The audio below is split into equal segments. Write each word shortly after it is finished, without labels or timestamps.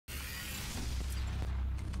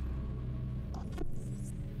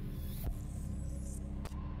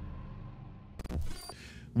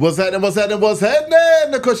What's happening? What's happening? What's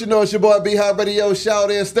happening? Of course, you know it's your boy B-High Radio. Shout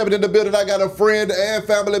in, stepping in the building. I got a friend and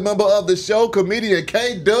family member of the show, comedian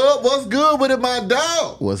K-Dubb. What's good with it, my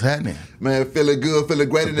dog? What's happening? Man, feeling good, feeling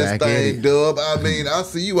great in this thing, Dubb. I mean, I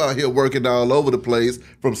see you out here working all over the place,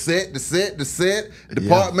 from set to set to set,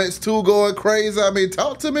 departments too going crazy. I mean,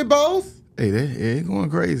 talk to me, boss. Hey, it's going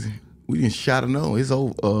crazy. We didn't shot another. It's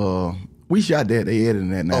over. We shot that. They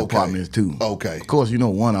editing that in the apartments too. Okay. Of course, you know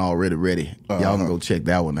one already ready. Y'all can go check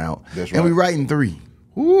that one out. That's right. And we writing 3.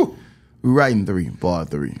 Woo. We writing 3, part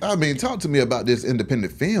 3. I mean, talk to me about this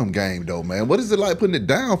independent film game, though, man. What is it like putting it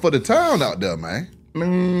down for the town out there, man?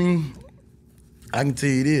 I can tell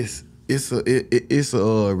you this. It's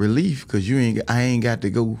a relief because I ain't got to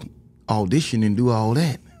go audition and do all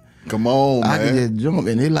that. Come on, man. I can just jump,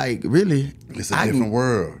 and it like really. It's a different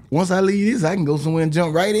world. Once I leave this, I can go somewhere and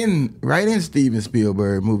jump right in Steven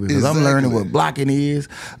Spielberg movie because I'm learning what blocking is.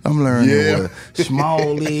 I'm learning what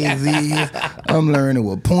small legs is. I'm learning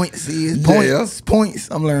what points is.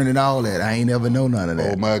 Points. I'm learning all that. I ain't never know none of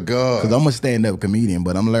that. Oh my God. Because I'm a stand-up comedian,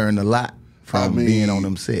 but I'm learning a lot from being on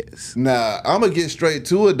them sets. Nah, I'm going to get straight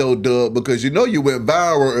to it, though, Dubb, because you know you went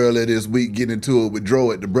viral earlier this week getting into it with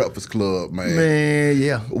Dro at the Breakfast Club, man. Man,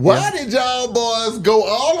 yeah. Why did y'all boys go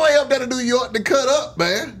all the way up there to New York to cut up,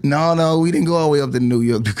 man? No, we didn't go all the way up to New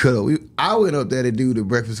York to cut up. I went up there to do the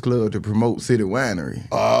Breakfast Club to promote City Winery.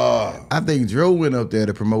 I think Dro went up there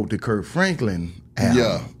to promote the Kirk Franklin album.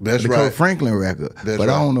 Yeah, that's right. The Kirk Franklin record. But I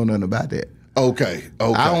don't know nothing about that. Okay.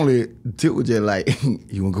 I only took with jet like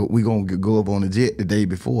we gonna go up on the jet the day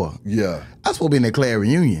before. Yeah. I was supposed to be in that class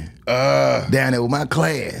reunion down there with my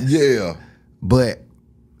class. Yeah. But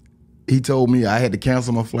he told me I had to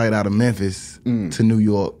cancel my flight out of Memphis to New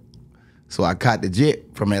York. So I caught the jet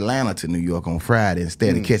from Atlanta to New York on Friday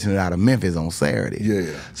instead of catching it out of Memphis on Saturday.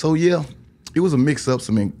 Yeah. So yeah, it was a mix up.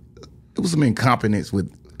 It was some incompetence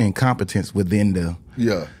within the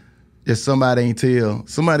Just somebody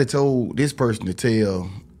told this person to tell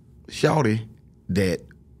Shawty that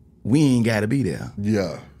we ain't got to be there.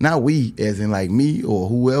 Yeah. Not we, as in like me or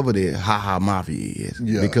whoever the Ha-Ha Mafia is.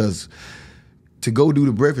 Yeah. Because to go do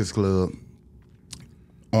the Breakfast Club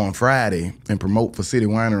on Friday and promote for City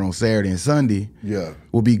Winery on Saturday and Sunday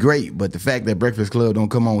would be great. But the fact that Breakfast Club don't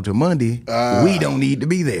come on till Monday, we don't need to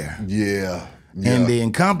be there. Yeah. And the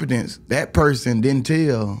incompetence, that person didn't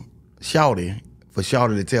tell Shawty for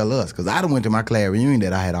Shawty to tell us, because I done went to my class reunion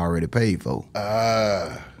that I had already paid for.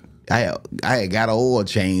 I had got an oil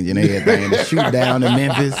change and everything to shoot down to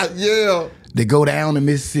Memphis. To go down to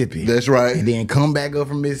Mississippi. That's right. And then come back up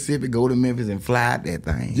from Mississippi, go to Memphis and fly out that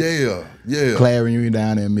thing. Yeah. Class reunion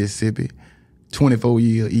down there in Mississippi.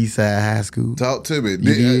 24-year East Side High School. Talk to me.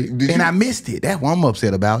 And I missed it. That's what I'm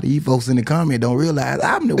upset about. You folks in the comment don't realize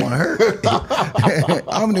I'm the one hurt.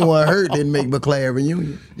 I'm the one hurt didn't make my class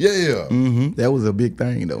reunion. Yeah. That was a big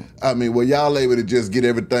thing, though. I mean, well, y'all able to just get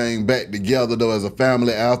everything back together, though, as a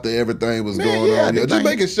family after everything was going on. Just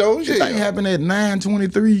making sure. The thing happened at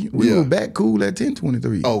 9:23. We were back cool at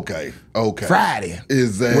 10:23. Okay. Friday.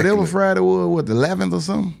 Exactly. Whatever Friday was, what, the 11th or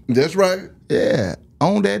something? That's right. Yeah,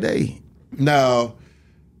 on that day. Now,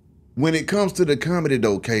 when it comes to the comedy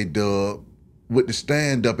though, K-Dubb, with the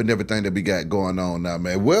stand-up and everything that we got going on now,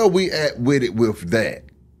 man, where are we at with it with that?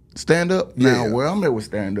 Stand-up? Yeah. Now, where I'm at with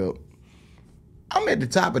stand-up, I'm at the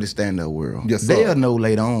top of the stand-up world. Yes, sir. They'll know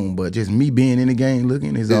later on, but just me being in the game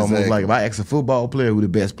looking is almost like if I ask a football player who the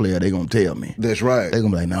best player, they gonna tell me. That's right. They gonna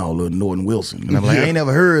be like, no, little Norton Wilson. And I'm like, I ain't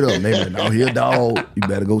never heard of him. They be like, no, he a dog. You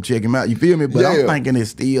better go check him out. You feel me? But I'm thinking it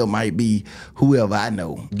still might be whoever I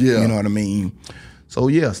know. Yeah. You know what I mean? So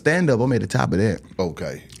yeah, stand-up, I'm at the top of that.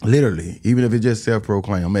 Okay. Literally. Even if it's just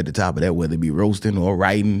self-proclaimed, I'm at the top of that, whether it be roasting or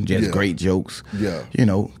writing, just great jokes. Yeah. You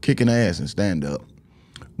know, kicking ass and stand-up.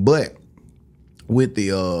 But with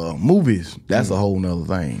the movies, that's a whole nother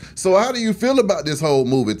thing. So how do you feel about this whole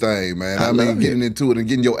movie thing, man? I mean, getting into it and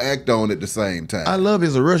getting your act on at the same time. I love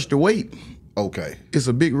it's a rush to wait. Okay. It's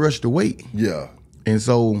a big rush to wait. Yeah. And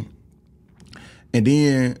so, and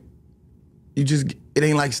then it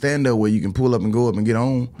ain't like stand-up where you can pull up and go up and get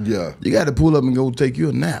on. Yeah. You got to pull up and go take you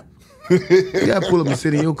a nap. You got to pull up and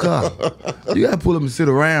sit in your car. You got to pull up and sit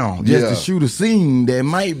around just to shoot a scene that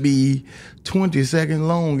might be 20 seconds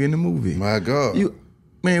long in the movie. My God.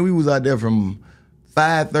 Man, we was out there from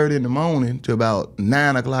 5:30 in the morning to about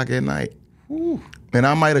 9 o'clock at night. Whew. And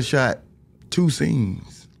I might have shot 2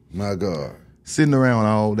 scenes. My God. Sitting around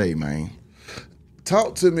all day, man.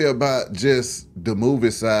 Talk to me about just the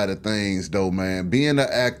movie side of things, though, man. Being an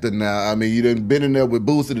actor now, I mean, you done been in there with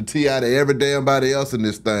Boosie the T.I. to every damn body else in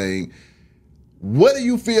this thing. What do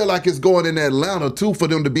you feel like it's going in Atlanta too for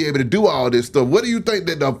them to be able to do all this stuff? What do you think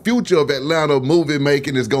that the future of Atlanta movie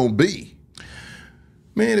making is gonna be?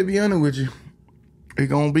 Man, to be honest with you,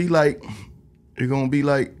 it's gonna be like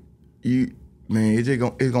you. Man,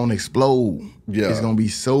 it's gonna explode. Yeah, it's gonna be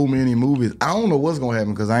so many movies. I don't know what's gonna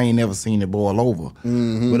happen because I ain't never seen it boil over.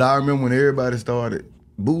 But I remember when everybody started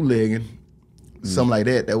bootlegging. Something like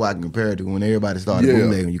that. That's what I can compare it to. When everybody started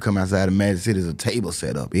bootlegging, you come outside of Magic City, there's a table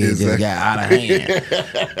set up. It just got out of hand.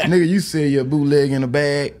 Nigga, you sell your bootleg in a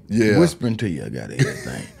bag, whispering to you, I got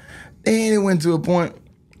everything. Then it went to a point,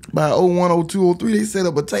 by 01, 02, 03, they set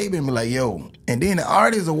up a table and be like, yo. And then the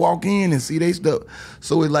artists will walk in and see they stuff.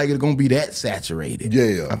 So it's like it's going to be that saturated.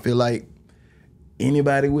 Yeah. I feel like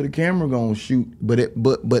anybody with a camera going to shoot, but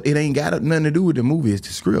it ain't got nothing to do with the movie. It's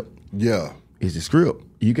the script. Yeah. It's the script.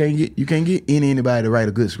 You can't get anybody to write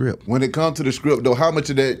a good script. When it comes to the script, though, how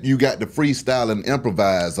much of that you got to freestyle and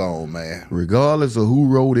improvise on, man? Regardless of who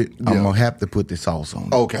wrote it, I'm gonna have to put the sauce on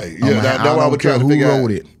it. Okay, that's what I was trying to figure out. Who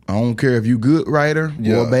wrote it? I don't care if you good writer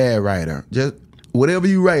or a bad writer. Just whatever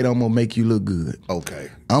you write, I'm gonna make you look good.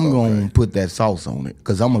 Okay. I'm gonna put that sauce on it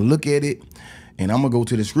because I'm gonna look at it and I'm gonna go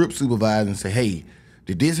to the script supervisor and say, hey,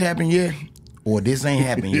 did this happen yet? Or this ain't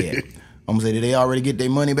happened yet? I'm gonna say, did they already get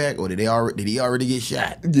their money back, or did he already get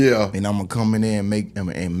shot? Yeah. And I'm gonna come in there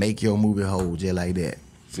and make your movie whole just like that.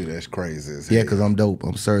 See, that's crazy as hell. Yeah, because I'm dope.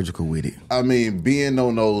 I'm surgical with it. I mean, being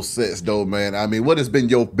on those sets though, man, I mean, what has been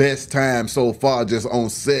your best time so far just on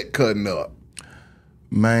set cutting up?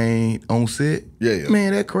 Man, on set? Yeah.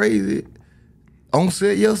 Man, that crazy. On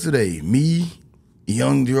set yesterday, me,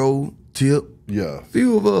 Young Joe, Tip,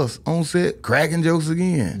 few of us on set cracking jokes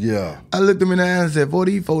again. Yeah. I looked them in the eye and said, 4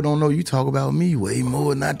 these folks don't know you talk about me way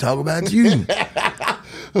more than I talk about you.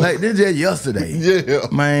 Like, this just yesterday. Yeah.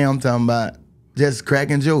 Man, I'm talking about just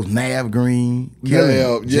cracking jokes. Nav Green,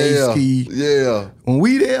 Killing, Jay Ski. Yeah. When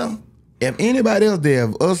we there, if anybody else there,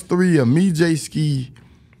 if us three or me, Jay Ski,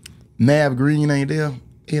 Nav Green ain't there,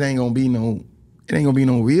 it ain't gonna be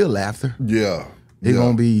no real laughter. Yeah. It's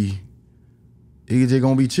gonna be He just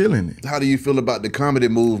gonna be chilling. How do you feel about the comedy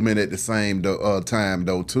movement at the same time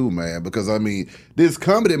though too, man? Because I mean, this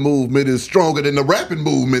comedy movement is stronger than the rapping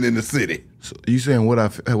movement in the city. So you saying what I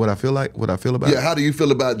feel like? What I feel about? Yeah. How do you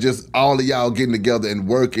feel about just all of y'all getting together and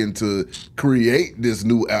working to create this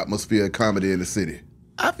new atmosphere of comedy in the city?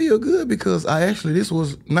 I feel good because this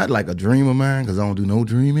was not like a dream of mine because I don't do no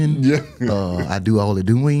dreaming. Yeah. I do all the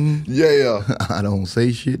doing. Yeah. I don't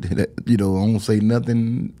say shit. I don't say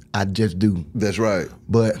nothing. I just do. That's right.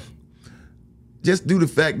 But just due to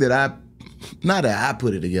the fact that not that I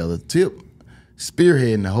put it together, Tip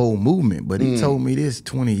spearheading the whole movement, but he told me this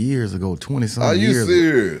 20 years ago, 20-something years ago. Are you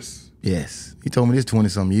serious? Yes. He told me this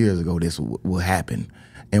 20-something years ago this will happen,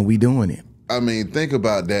 and we doing it. I mean, think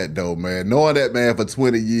about that though, man. Knowing that man for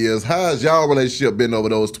 20 years, how has y'all relationship been over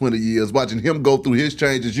those 20 years? Watching him go through his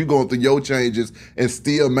changes, you going through your changes, and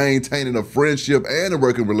still maintaining a friendship and a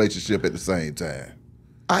working relationship at the same time.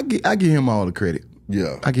 I give him all the credit.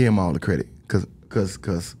 Yeah. I give him all the credit because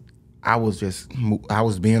I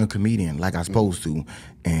was being a comedian like I supposed to,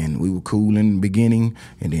 and we were cool in the beginning,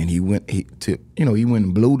 and then he went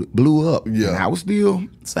and blew up. Yeah. And I was still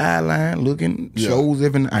sideline looking shows.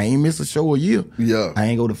 I ain't miss a show a year. Yeah. I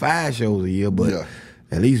ain't go to 5 shows a year, but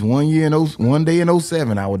at least one day in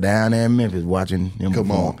 07, I was down there in Memphis watching him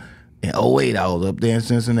perform. In 08, I was up there in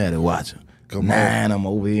Cincinnati watching. 9, I'm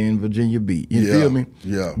over here in Virginia Beach. You feel me?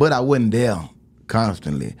 Yeah. But I wasn't there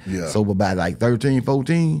constantly. Yeah. So by like 13,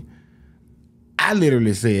 14, I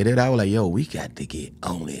literally said that. I was like, yo, we got to get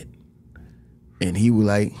on it. And he was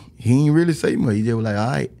like, he ain't really say much. He just was like, all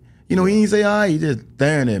right. He ain't say all right. He just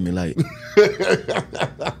staring at me like.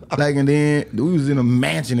 And then we was in a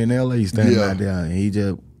mansion in L.A. standing out there. And he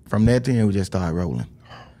just, from that time, we just started rolling.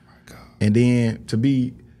 Oh, my God. And then to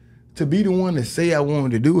be the one to say I wanted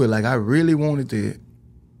to do it, like I really wanted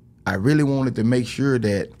to make sure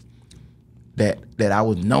that I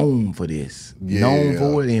was known for this, known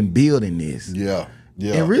for it and building this. Yeah.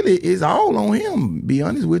 And really, it's all on him, be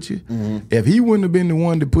honest with you. If he wouldn't have been the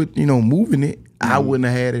one to put, moving it, I wouldn't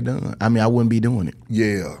have had it done. I mean, I wouldn't be doing it.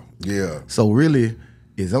 Yeah. So really,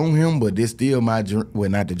 it's on him, but it's still my dream. Well,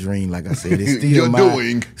 not the dream, like I said. It's still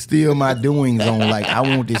still my doings on. Like I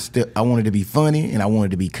want it to be funny, and I want it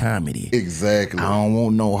to be comedy. Exactly. I don't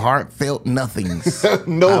want no heartfelt nothings. I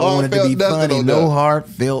want it to be funny. No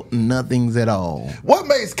heartfelt nothings at all. What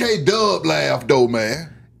makes K-Dubb laugh though,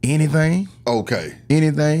 man? anything. Okay.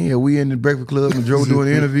 Anything. If we in the Breakfast Club and Joe doing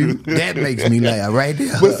an interview, that makes me laugh right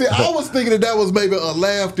there. But see, I was thinking that was maybe a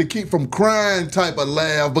laugh to keep from crying type of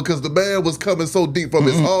laugh because the man was coming so deep from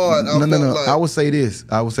his heart. No. Like, I would say this.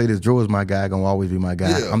 Joe is my guy, gonna always be my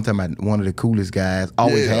guy. Yeah. I'm talking about one of the coolest guys.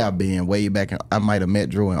 Always have been. Way back. I might have met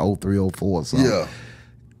Joe in 03, 04 or something. Yeah.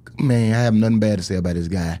 Man, I have nothing bad to say about this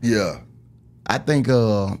guy. Yeah. I think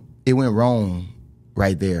it went wrong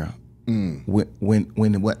right there.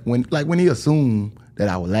 When he assumed that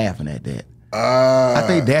I was laughing at that. I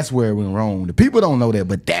think that's where it went wrong. The people don't know that,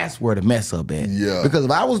 but that's where the mess up at. Yeah. Because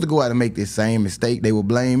if I was to go out and make this same mistake, they would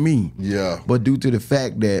blame me. Yeah. But due to the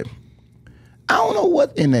fact that I don't know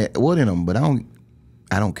what in them, but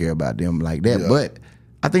I don't care about them like that. Yeah. But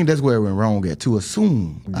I think that's where it went wrong at, to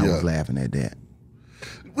assume I was laughing at that.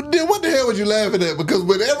 Then what the hell was you laughing at? Because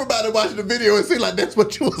when everybody watching the video, it seemed like that's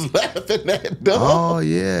what you was laughing at, dog. Oh,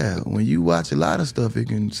 yeah. When you watch a lot of stuff, it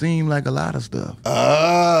can seem like a lot of stuff.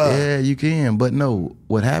 Yeah, you can. But no,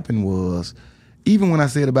 what happened was, even when I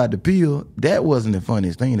said about the pill, that wasn't the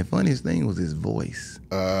funniest thing. The funniest thing was his voice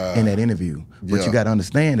in that interview. But you got to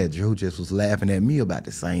understand that Joe just was laughing at me about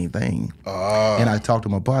the same thing. And I talked to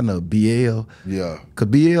my partner, BL. Yeah. Because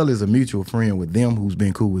BL is a mutual friend with them who's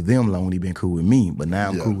been cool with them long. He been cool with me. But now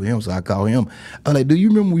I'm cool with him, so I call him. I'm like, do you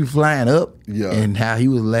remember we flying up? Yeah. And how he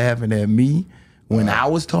was laughing at me when I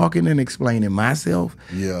was talking and explaining myself?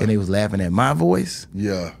 Yeah. And they was laughing at my voice?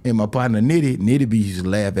 Yeah. And my partner Nitty B used to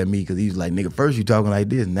laugh at me because he was like, nigga, first you talking like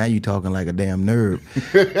this, now you talking like a damn nerd.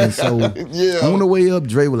 And so on the way up,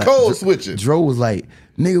 Dre was like, code switching. Dre was like,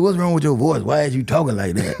 nigga, what's wrong with your voice? Why is you talking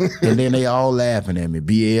like that? And then they all laughing at me.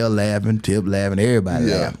 BL laughing, Tip laughing, everybody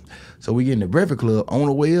laughing. So we get in the Breakfast Club on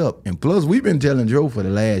the way up. And plus, we've been telling Joe for the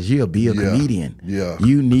last year, be a comedian. Yeah.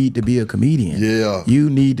 You need to be a comedian. Yeah. You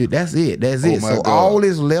need to, that's it. That's it. So all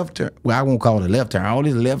this left turn, well, I won't call it a left turn, all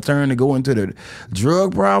this left turn to go into the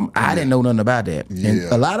drug problem, I didn't know nothing about that.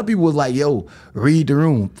 And a lot of people was like, yo, read the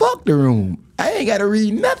room. Fuck the room. I ain't got to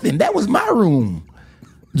read nothing. That was my room.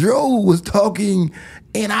 Joe was talking,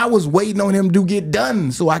 and I was waiting on him to get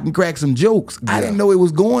done so I can crack some jokes. I didn't know it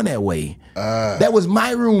was going that way. That was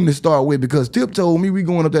my room to start with because Tip told me we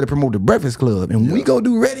going up there to promote the Breakfast Club, and when we go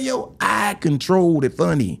do radio, I control the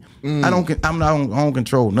funny. I don't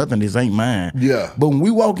control nothing. This ain't mine. Yeah. But when we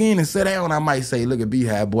walk in and sit down, I might say, "Look at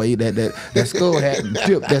Beehive boy, that skull hat,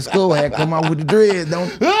 Tip, that skull hat come out with the dreads,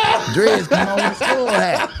 don't dreads come out with the skull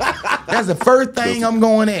hat." That's the first thing I'm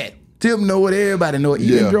going at. Tip know it, everybody know it,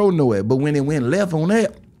 even Joe know it. But when it went left on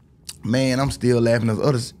that, man, I'm still laughing at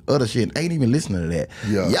other shit. Ain't even listening to that.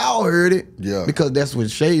 Yeah. Y'all heard it. Yeah. Because that's what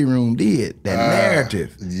Shade Room did. That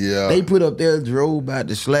narrative. Yeah. They put up there, drove about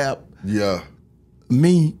to slap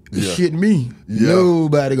me, shit me. Yeah.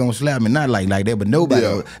 Nobody gonna slap me. Not like that, but nobody.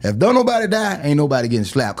 If don't nobody die, ain't nobody getting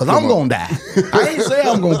slapped. Cause I'm gonna die. I ain't say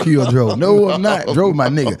I'm gonna kill Dro. No, I'm not. Dro my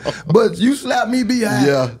nigga. But you slap me behind,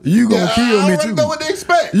 you gonna kill me too. I know what to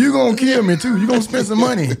expect. You gonna kill me too. You gonna spend some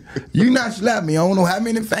money. You not slap me. I don't know how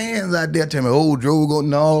many fans out there tell me, oh, Dro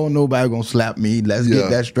no, nobody gonna slap me. Let's get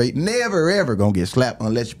that straight. Never ever gonna get slapped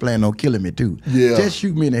unless you plan on killing me too. Yeah. Just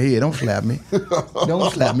shoot me in the head. Don't slap me. Don't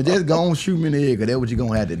slap me. Just go on shoot me in the head, cause that's what you're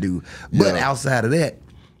gonna have to do. But outside of that,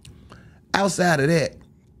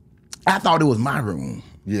 I thought it was my room.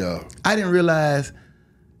 Yeah. I didn't realize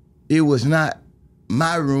it was not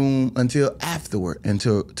my room until afterward.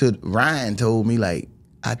 Until Ryan told me, like,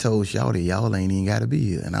 I told Shawty, y'all ain't even gotta be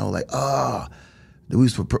here. And I was like,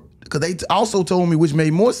 because they also told me, which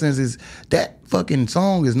made more sense, is that fucking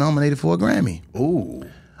song is nominated for a Grammy. Ooh.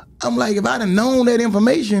 I'm like, if I'd have known that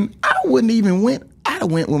information, I wouldn't even went. I'd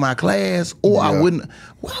have went with my class, or I wouldn't.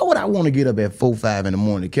 Why would I want to get up at 4, 5 in the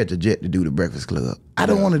morning to catch a jet to do the Breakfast Club? I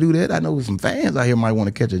don't want to do that. I know some fans out here might want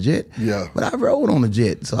to catch a jet. Yeah. But I rode on a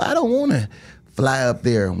jet, so I don't want to fly up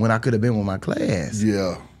there when I could have been with my class.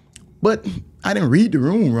 Yeah. But I didn't read the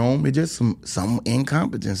room wrong. It's just some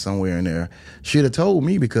incompetence somewhere in there. Should have told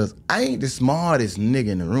me, because I ain't the smartest nigga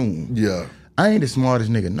in the room. Yeah. I ain't the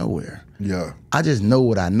smartest nigga nowhere. Yeah. I just know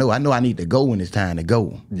what I know. I know I need to go when it's time to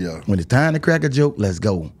go. Yeah. When it's time to crack a joke, let's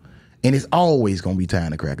go. And it's always gonna be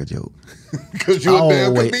time to crack a joke. Because you're a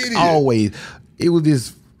damn comedian. Always. It was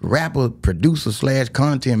this rapper, producer /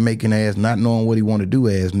 content making ass, not knowing what he want to do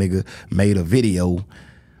ass nigga, made a video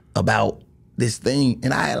about this thing.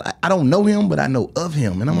 And I don't know him, but I know of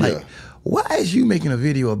him. And I'm like, why is you making a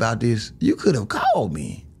video about this? You could have called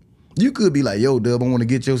me. You could be like, yo, Dubb, I want to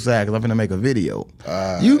get your side because I'm finna make a video.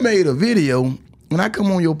 You made a video. When I come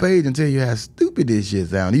on your page and tell you how stupid this shit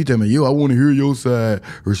sounds, you tell me, yo, I want to hear your side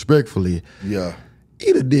respectfully. Yeah.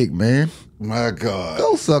 Eat a dick, man. My God.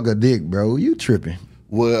 Go suck a dick, bro. You tripping.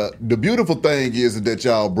 Well, the beautiful thing is that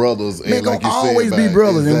y'all brothers, and Man, like you said, always be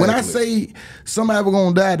brothers. exactly. And when I say somebody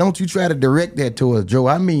gonna die, don't you try to direct that towards Joe.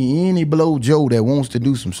 I mean any blow Joe that wants to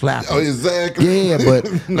do some slapping. Oh, exactly. Yeah,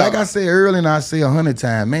 but like I said earlier, and I say 100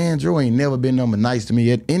 times, man, Joe ain't never been number nice to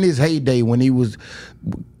me. In his heyday, when he was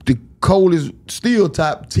the coldest, still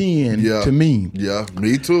top 10 to me. Yeah,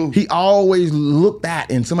 me too. He always looked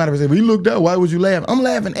at, and somebody would say, well, he looked out, why would you laugh? I'm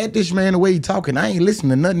laughing at this man the way he talking. I ain't listening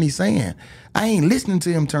to nothing he's saying. I ain't listening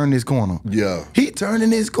to him turn this corner. Yeah. He turning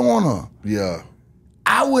this corner. Yeah.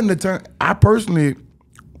 I wouldn't have turned,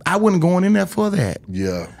 I wouldn't going in there for that.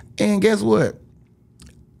 Yeah. And guess what?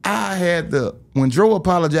 When Joe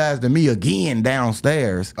apologized to me again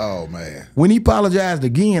downstairs. Oh, man. When he apologized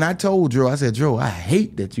again, I told Joe, I said, Joe, I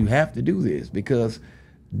hate that you have to do this because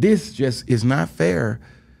this just is not fair.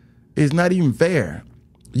 It's not even fair.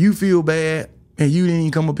 You feel bad and you didn't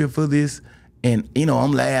even come up here for this. And,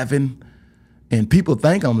 I'm laughing. And people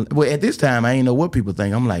think at this time, I ain't know what people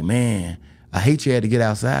think. I'm like, man, I hate you had to get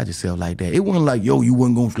outside yourself like that. It wasn't like, yo, you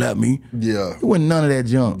wasn't gonna slap me. Yeah. It wasn't none of that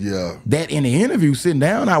junk. Yeah. That in the interview, sitting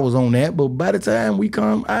down, I was on that. But by the time we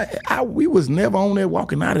come, we was never on that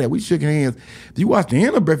walking out of that. We shook hands. If you watch the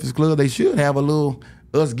end of Breakfast Club, they should have a little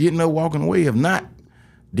us getting up, walking away. If not,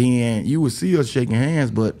 then you would see us shaking hands.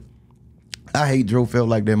 But I hate Joe felt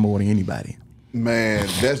like that more than anybody. Man,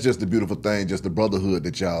 that's just the beautiful thing, just the brotherhood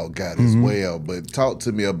that y'all got as well. But talk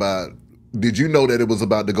to me about, did you know that it was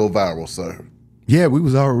about to go viral, sir? Yeah, we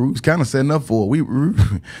was kind of setting up for it.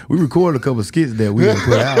 We recorded a couple of skits that we didn't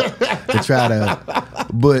put out to try to,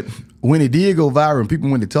 but when it did go viral and people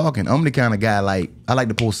went to talking, I'm the kind of guy I like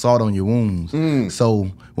to pour salt on your wounds. So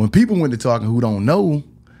when people went to talking who don't know,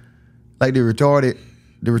 like in retarded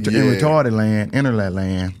land, internet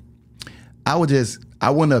land, I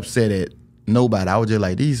wasn't upset at nobody. I was just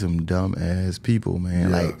like, these some dumb ass people, man.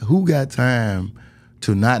 Yeah. Like, who got time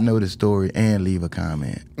to not know the story and leave a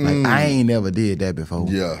comment? Like, I ain't never did that before.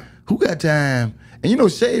 Yeah. Who got time?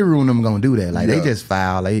 And Shade Room them gonna do that. Like, they just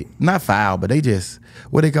foul. Not foul, but they just,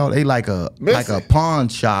 what they call it? They like a pawn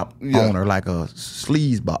shop owner, like a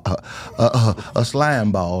sleaze ball, a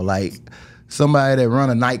slime ball, like somebody that run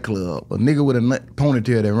a nightclub, a nigga with a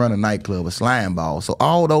ponytail that run a nightclub, a slime ball. So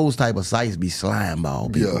all those type of sites be slime ball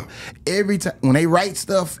people. Yeah. Every time when they write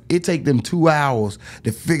stuff, it take them 2 hours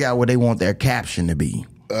to figure out what they want their caption to be.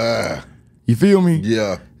 You feel me?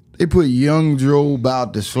 Yeah. They put Young Joe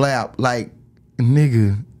about to slap, like,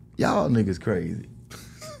 nigga, y'all niggas crazy.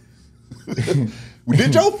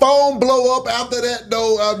 Did your phone blow up after that,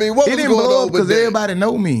 though? I mean, what was It going didn't blow on up with because that? everybody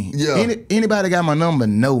know me. Yeah. Anybody got my number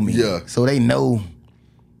know me. Yeah. So they know.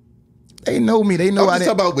 They know me. They know I'm just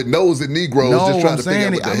talking about with nosy Negroes just trying to figure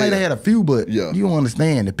out what the I might have had a few, but you don't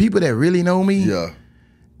understand. The people that really know me,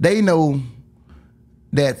 they know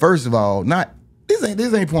that, first of all, this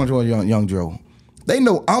ain't pointing towards young Joe. They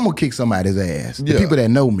know I'm gonna kick somebody's ass. The people that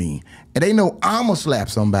know me. And they know I'm gonna slap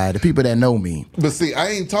somebody, the people that know me. But see, I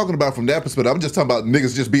ain't talking about from that perspective. I'm just talking about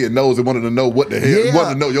niggas just being nosy, wanting to know what the hell,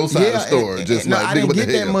 wanting to know your side of the story. I didn't get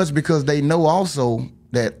that much because they know also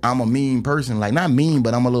that I'm a mean person. Like, not mean,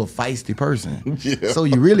 but I'm a little feisty person. Yeah. So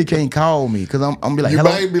you really can't call me because I'm be like,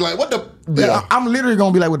 hello. You might be like, what the? Yeah. I'm literally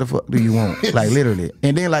gonna be like, what the fuck do you want? Like, literally.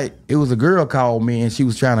 And then, like, it was a girl called me and she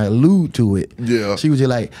was trying to allude to it. Yeah. She was just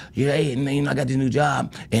like, yeah, hey, I got this new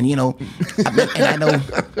job. And, I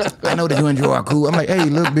know that you and Joe are cool. I'm like, hey,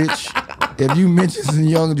 look, bitch, if you mention some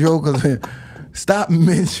Young Joe, because stop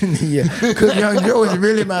mentioning it. Because Young Joe is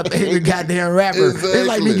really my favorite goddamn rapper. Exactly. It's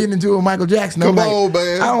like me getting into a Michael Jackson. Come on,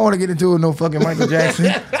 man. I don't want to get into no fucking Michael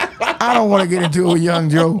Jackson. I don't want to get into a Young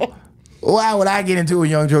Joe. Why would I get into a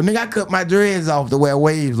Young Joe? Nigga, I cut my dreads off to wear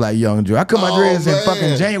waves like Young Joe. I cut my dreads in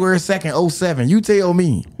fucking January 2nd, 07. You tell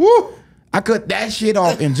me. Woo. I cut that shit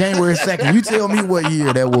off in January 2nd. You tell me what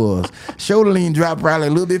year that was. Shoulder lean dropped probably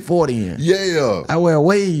a little bit 40 in. Yeah. I wear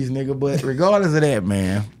waves, nigga, but regardless of that,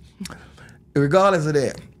 man,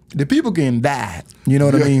 the people can die. You know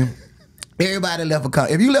what I mean? Everybody left a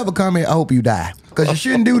comment. If you left a comment, I hope you die. Because you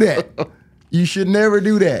shouldn't do that. You should never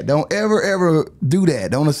do that. Don't ever do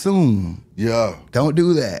that. Don't assume. Yeah. Don't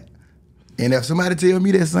do that. And if somebody tell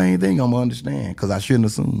me that same thing, I'm gonna understand because I shouldn't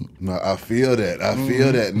assume. No, I feel that. I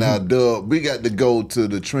feel that. Now, Dubb, we got to go to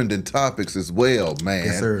the trending topics as well, man.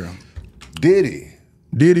 Yes, sir. Diddy.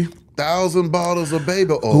 1,000 bottles of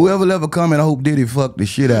baby oil. Whoever left a comment, I hope Diddy fuck the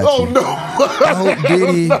shit out you. Oh, no. I hope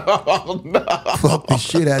Diddy fuck the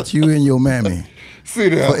shit out you and your mammy. See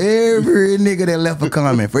that? For every nigga that left a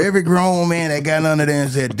comment, for every grown man that got under there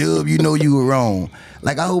and said, Dubb, you know you were wrong,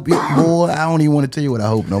 Like, I hope it, boy, I don't even want to tell you what I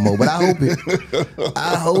hope no more, but I hope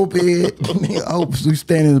I hope you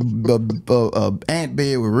stand in a ant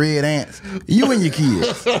bed with red ants. You and your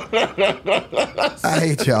kids. I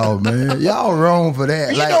hate y'all, man. Y'all wrong for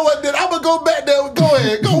that. You know what, then I'm going to go back there. Go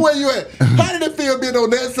ahead. Go where you at. How did it feel being on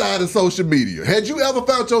that side of social media? Had you ever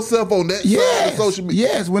found yourself on that side of social media?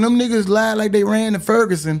 Yes, when them niggas lied like they ran to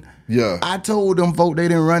Ferguson, yeah, I told them folk they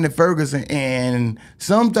didn't run to Ferguson, and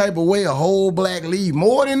some type of way a whole black lead.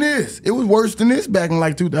 More than this. It was worse than this back in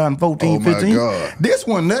like 2014, 15. God. This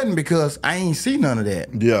one nothing because I ain't see none of that.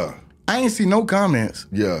 Yeah. I ain't see no comments.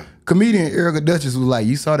 Yeah. Comedian Erica Duchess was like,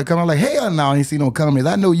 you saw the comment? I'm like, hell no, I ain't see no comments.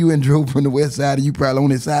 I know you and drove from the west side and you probably on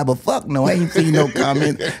this side, but fuck no, I ain't seen no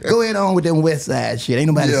comments. Go ahead on with them west side shit. Ain't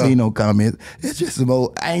nobody seen no comments. It's just some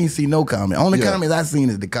old, I ain't seen no comment. Only comments I seen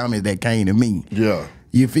is the comments that came to me. Yeah.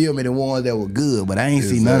 You feel me? The ones that were good, but I ain't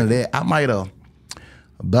seen none of that. I might have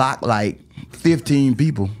blocked like 15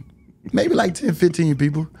 people, maybe like 10, 15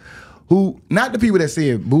 people who, not the people that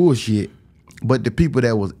said bullshit, but the people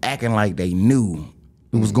that was acting like they knew.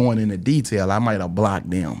 It was going into detail. I might have blocked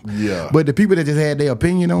them. Yeah. But the people that just had their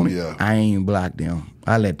opinion on it, yeah, I ain't blocked them.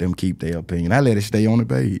 I let them keep their opinion. I let it stay on the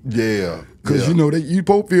page. Yeah. Because you know, you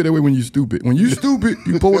supposed to feel that way when you stupid. When you stupid,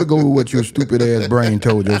 you supposed to go with what your stupid ass brain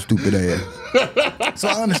told your stupid ass. So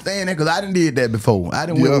I understand that because I done did that before. I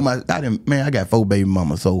done went with man, I got 4 baby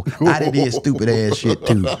mamas, so I done did stupid ass shit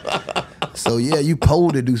too. So yeah, you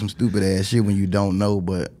supposed to do some stupid ass shit when you don't know,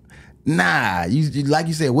 but nah, you like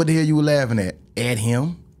you said, what the hell you were laughing at? At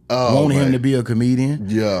him. Wanting him to be a comedian.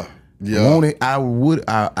 Yeah. Yeah.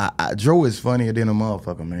 Joe is funnier than a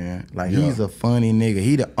motherfucker, man. Like, he's a funny nigga.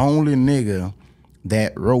 He the only nigga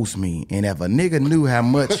that roast me. And if a nigga knew how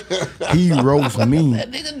much he roast me, that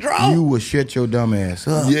nigga you would shut your dumb ass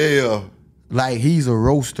up. Yeah. Like, he's a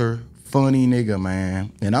roaster, funny nigga,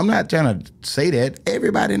 man. And I'm not trying to say that.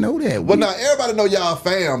 Everybody know that. Well, now everybody know y'all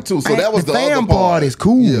fam too. So that was the fam other part is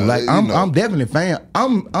cool. Yeah, like I'm definitely fam.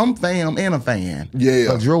 I'm fam and a fan.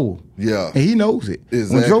 Yeah. Of Joe. Yeah. And he knows it.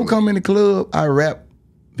 Exactly. When Joe come in the club, I rap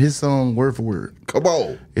his song word for word. Come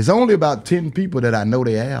on. It's only about 10 people that I know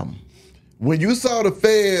their album. When you saw the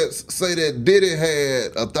feds say that Diddy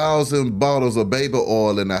had 1,000 bottles of baby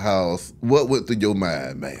oil in the house, what went through your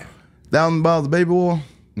mind, man? 1,000 bottles of baby oil?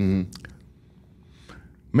 Mm-hmm.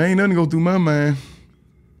 Man, ain't nothing go through my mind.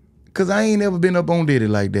 Cause I ain't never been up on Diddy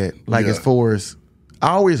like that. Like as far as,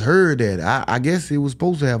 I always heard that. I guess it was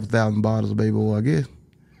supposed to have 1,000 bottles of baby oil, I guess.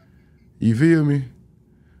 You feel me?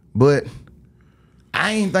 But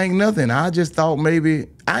I ain't think nothing. I just thought maybe,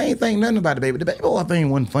 I ain't think nothing about the baby. The baby oil thing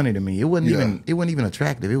wasn't funny to me. It wasn't even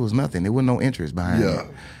attractive. It was nothing. There wasn't no interest behind it.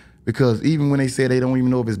 Because even when they said they don't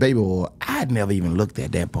even know if it's baby oil, I'd never even looked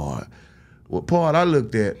at that part. What part I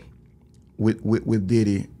looked at with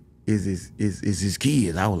Diddy is his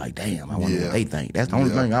kids. I was like, damn, I wonder what they think. That's the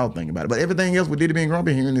only thing I was thinking about it. But everything else with Diddy being grown, I've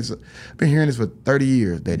been hearing this for 30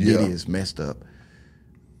 years that Diddy is messed up.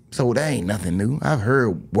 So that ain't nothing new. I've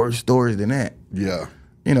heard worse stories than that. Yeah.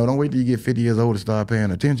 You know, don't wait till you get 50 years old to start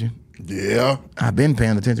paying attention. Yeah. I've been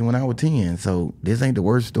paying attention when I was 10, so this ain't the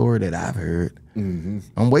worst story that I've heard. Mm-hmm.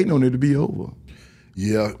 I'm waiting on it to be over.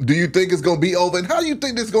 Yeah. Do you think it's going to be over? And how do you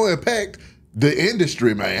think this is going to impact the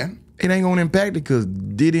industry, man? It ain't gonna impact it because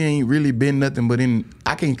Diddy ain't really been nothing but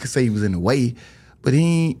I can't say he was in the way, but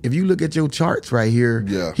if you look at your charts right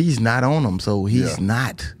here, he's not on them. So he's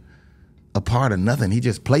not a part of nothing. He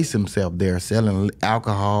just placed himself there selling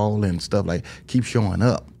alcohol and stuff like, keep showing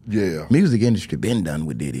up. Yeah. Music industry been done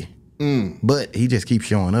with Diddy. But he just keeps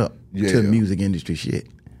showing up to music industry shit.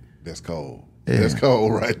 That's cold. That's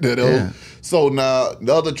cold right there, though. Yeah. So now,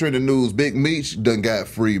 the other trending news, Big Meech done got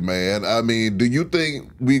free, man. I mean, do you think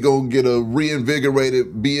we gonna get a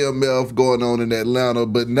reinvigorated BMF going on in Atlanta,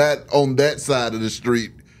 but not on that side of the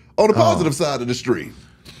street, on the positive side of the street?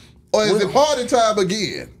 Or is it party time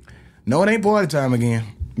again? No, it ain't party time again.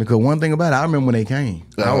 Because one thing about it, I remember when they came.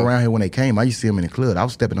 I was around here when they came. I used to see them in the club. I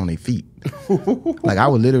was stepping on their feet. Like I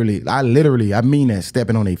mean that,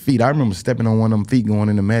 stepping on their feet. I remember stepping on one of them feet going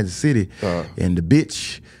into Magic City, and the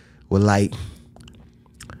bitch was like,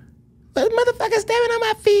 motherfucker stepping on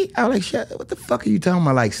my feet. I was like, shut up, what the fuck are you talking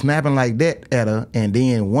about? Like snapping like that at her, and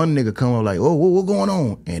then one nigga come up like, oh, what going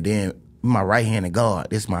on? And then my right-handed guard,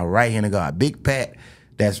 this my right-handed guard, Big Pat,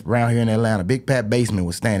 that's around here in Atlanta, Big Pat Basement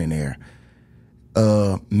was standing there.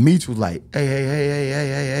 Meech was like,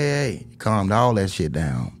 hey, calmed all that shit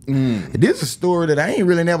down. This is a story that I ain't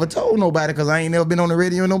really never told nobody because I ain't never been on the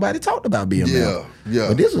radio and nobody talked about BMF. Yeah.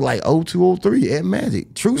 But this was like 0203 at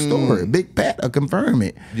Magic. True story. Big Pat confirm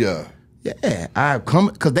it. Yeah. I come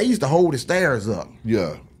because they used to hold the stairs up.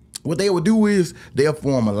 Yeah. what they would do is they'll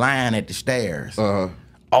form a line at the stairs,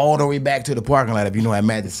 all the way back to the parking lot. If you know how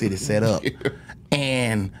Magic City set up,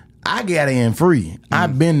 and I got in free.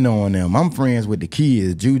 I've been knowing them. I'm friends with the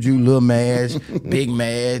kids, Juju, Lil Madge, Big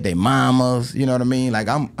Madge, they mamas. You know what I mean? Like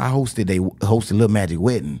I hosted Lil Magic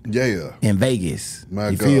wedding. Yeah. In Vegas. My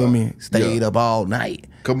you God. feel me? Stayed up all night.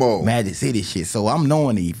 Come on. Magic City shit. So I'm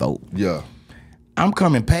knowing these folk. Yeah. I'm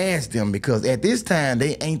coming past them because at this time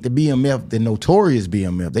they ain't the BMF, the notorious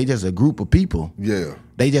BMF. They just a group of people. Yeah.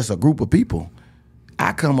 They just a group of people.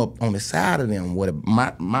 I come up on the side of them with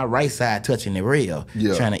my right side touching the rail,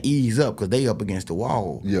 trying to ease up because they up against the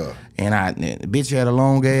wall. Yeah. And the bitch had a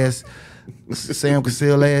long ass Sam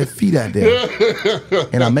Cassell ass feet out there.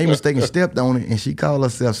 And I made a mistake and stepped on it, and she called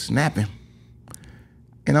herself snapping.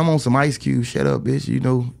 And I'm on some Ice Cube, shut up, bitch, you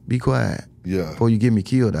know, be quiet. Yeah. Before you get me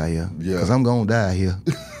killed out here. Yeah. Because I'm going to die here.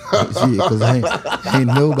 Shit, because ain't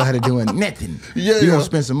nobody doing nothing. Yeah. You going to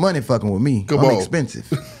spend some money fucking with me. Come I'm on.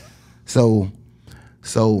 expensive. So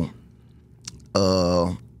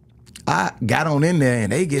I got on in there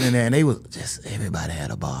and they get in there and they was just, everybody had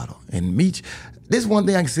a bottle. And Meech, this one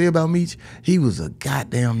thing I can say about Meech, he was a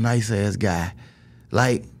goddamn nice ass guy.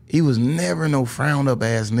 Like, he was never no frowned up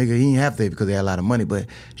ass nigga. He didn't have to because he had a lot of money, but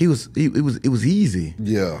it was easy.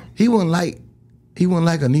 Yeah. He wasn't like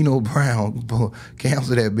a Nino Brown,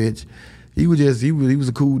 cancel that bitch. He was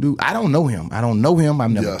a cool dude. I don't know him.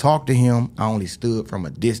 I've never talked to him. I only stood from a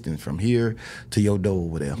distance from here to your door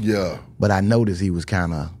over there. Yeah. But I noticed he was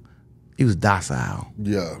docile.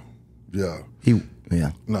 Yeah. Yeah.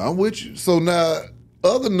 No, I'm with you. So now,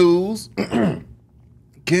 other news,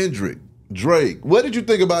 Kendrick, Drake. What did you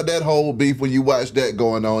think about that whole beef when you watched that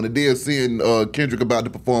going on? And then seeing Kendrick about to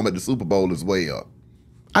perform at the Super Bowl as well?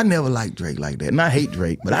 I never liked Drake like that. And I hate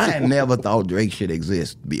Drake, but I had never thought Drake should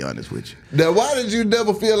exist, to be honest with you. Now, why did you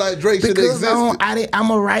never feel like Drake should exist?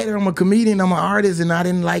 I'm a writer, I'm a comedian, I'm an artist, and I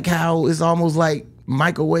didn't like how it's almost like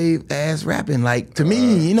microwave ass rapping. Like, to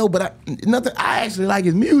me, you know, but I actually like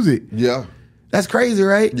his music. Yeah. That's crazy,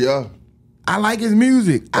 right? Yeah. I like his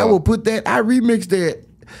music. I will put that, I remixed that.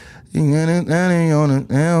 Man,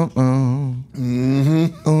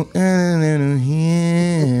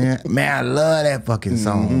 I love that fucking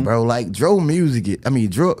song, bro. Like Dro music,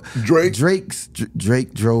 Drake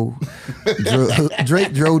Dro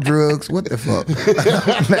drugs. What the fuck?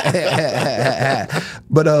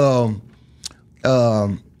 But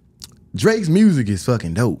Drake's music is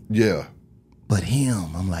fucking dope. Yeah. But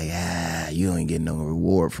him, I'm like, you ain't getting no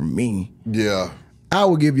reward from me. Yeah. I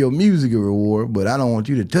will give your music a reward, but I don't want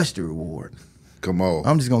you to touch the reward. Come on.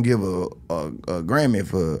 I'm just gonna give a Grammy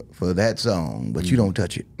for that song, but you don't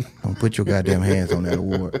touch it. Don't put your goddamn hands on that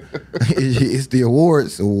award. It's the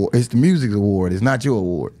awards award. It's the music award. It's not your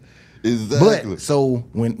award. Exactly. But so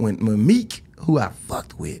when Meek, who I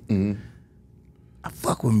fucked with, I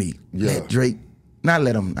fuck with Meek. Yeah. Let Drake, not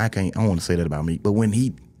let him. I don't want to say that about Meek, but when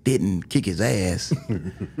he didn't kick his ass,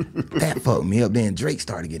 that fucked me up. Then Drake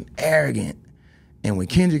started getting arrogant. And when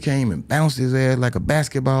Kendrick came and bounced his ass like a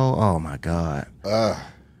basketball, oh my God.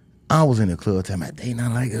 I was in the club talking about, they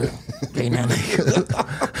not like us. They not like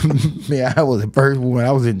us. Man, I was the first one.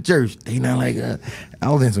 I was in church. They not like us.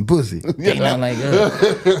 I was in some pussy. They not like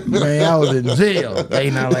us. Man, I was in jail.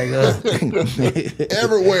 They not like us.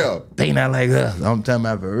 Everywhere. They not like us. I'm talking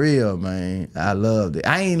about for real, man. I loved it.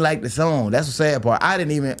 I ain't like the song. That's the sad part.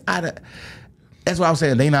 That's why I was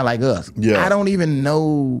saying they not like us. Yeah. I don't even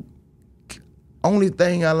know. Only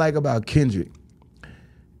thing I like about Kendrick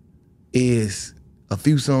is a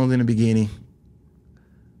few songs in the beginning,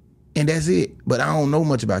 and that's it. But I don't know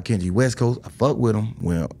much about Kendrick. West Coast, I fuck with him.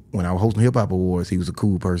 When I was hosting Hip Hop Awards, he was a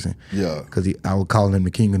cool person. Yeah. Because I would call him the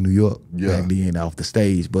King of New York back then off the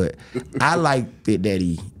stage. But I liked it that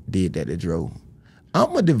he did that to Dro.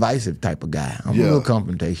 I'm a divisive type of guy. I'm a little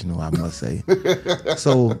confrontational, I must say.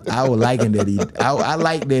 So I was liking that I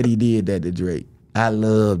like that he did that to Drake. I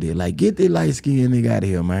loved it. Like, get the light-skinned nigga out of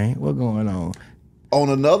here, man. What going on? On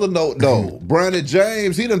another note, though, Brandon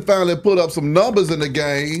James, he done finally put up some numbers in the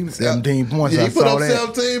game. 17 points, Yeah, I he put saw up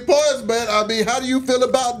that. 17 points, man. I mean, how do you feel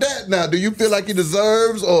about that now? Do you feel like he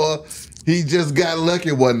deserves or he just got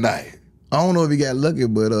lucky one night? I don't know if he got lucky,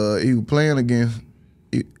 but he was playing against,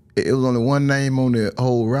 it was only one name on the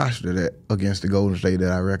whole roster that against the Golden State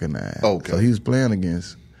that I recognized. Okay. So he was playing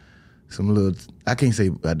against some little, I can't say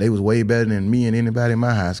they was way better than me and anybody in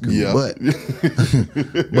my high school. Yeah. But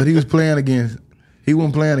he was playing against, he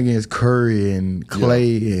wasn't playing against Curry and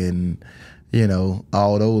Clay and, you know,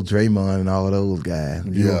 all those Draymond and all those guys.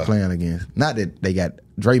 He wasn't playing against, not that they got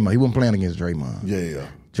Draymond, he wasn't playing against Draymond. Yeah.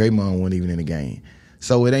 Draymond wasn't even in the game.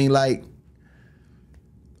 So it ain't like,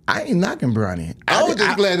 I ain't knocking Bronny. I was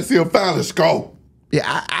just glad to see him finally score.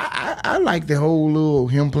 Yeah, I like the whole little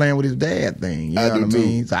him playing with his dad thing. You know what I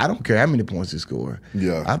mean? So I don't care how many points he score.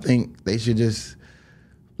 Yeah. I think they should just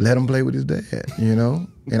let him play with his dad, you know?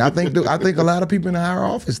 And I think a lot of people in the higher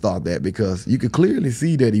office thought that, because you could clearly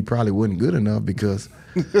see that he probably wasn't good enough, because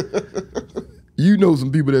you know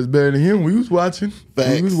some people that's better than him. We was watching. Facts.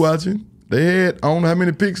 We was watching. They had, I don't know how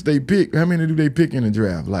many picks they pick. How many do they pick in the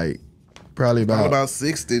draft? Like, probably about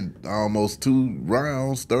 60, almost 2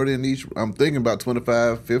 rounds, 30 in each. I'm thinking about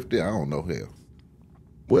 25, 50. I don't know, hell.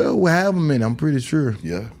 Well, we'll have them in, I'm pretty sure.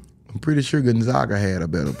 Yeah. I'm pretty sure Gonzaga had a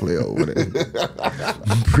better player over there.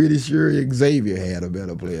 I'm pretty sure Xavier had a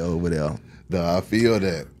better player over there. No, I feel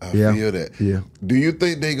that. I feel that. Yeah. Do you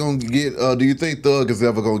think they gonna get? Do you think Thug is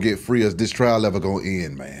ever gonna get free? Or is this trial ever gonna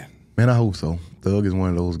end, man? Man, I hope so. Thug is one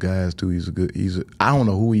of those guys too. I don't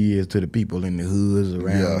know who he is to the people in the hoods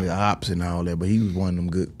around the ops and all that, but he was one of them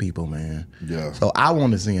good people, man. Yeah. So I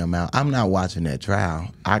want to see him out. I'm not watching that trial.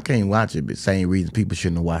 I can't watch it, but same reason people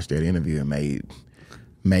shouldn't have watched that interview and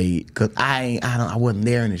made, because I wasn't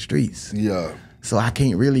there in the streets. Yeah. So I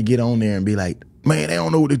can't really get on there and be like, man, they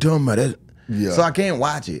don't know what they're talking about. Yeah. So I can't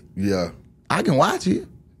watch it. Yeah. I can watch it,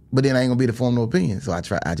 but then I ain't gonna be the form no opinion. So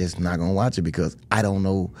I just not gonna watch it, because I don't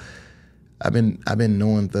know. I've been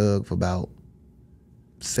knowing Thug for about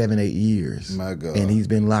 7, 8 years. My God. And he's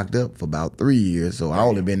been locked up for about 3 years. So I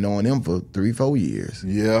only been knowing him for 3, 4 years.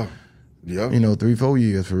 Yeah. Yeah. You know, 3, 4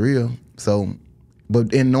 years for real. So,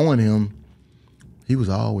 but in knowing him, he was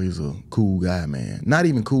always a cool guy, man. Not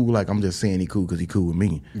even cool like I'm just saying he cool because he cool with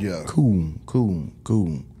me. Yeah. Cool.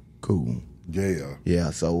 Yeah. Yeah,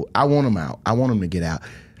 so I want him out. I want him to get out.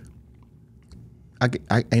 I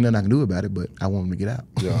ain't nothing I can do about it, but I want him to get out.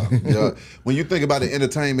 Yeah. When you think about the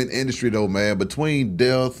entertainment industry, though, man, between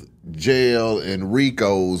death, jail, and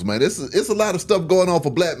RICOs, man, it's a lot of stuff going on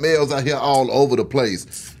for black males out here all over the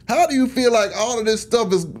place. How do you feel like all of this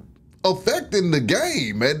stuff is affecting the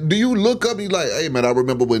game, man? Do you look up and you're like, hey, man, I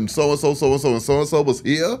remember when so-and-so, so-and-so, and so-and-so was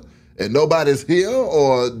here and nobody's here?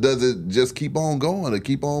 Or does it just keep on going or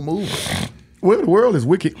keep on moving? Well, the world is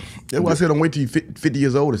wicked. That's why I said don't wait till you're 50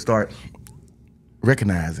 years old to start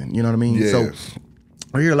recognizing, you know what I mean? Yeah. So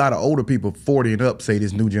I hear a lot of older people, 40 and up, say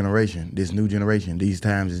this new generation, these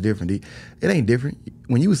times is different. It ain't different.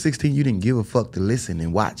 When you was 16, you didn't give a fuck to listen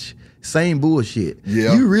and watch. Same bullshit.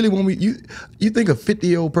 Yeah. You really want me, you think a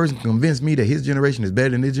 50-year-old person can convince me that his generation is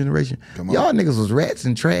better than this generation? Come on. Y'all niggas was rats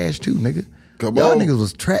and trash too, nigga. Y'all niggas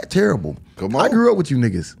was terrible. Come on. I grew up with you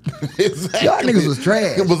niggas. Exactly. Y'all niggas was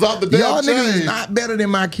trash. It was off the damn Y'all chain. niggas is not better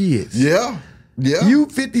than my kids. Yeah. Yeah. You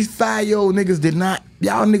 55-year-old niggas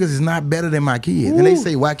y'all niggas is not better than my kids. Ooh. And they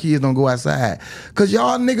say why kids don't go outside. Cause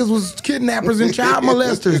y'all niggas was kidnappers and child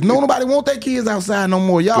molesters. Nobody want their kids outside no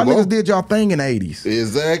more. Y'all niggas did y'all thing in the 80s.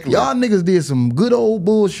 Exactly. Y'all niggas did some good old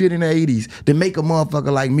bullshit in the 80s to make a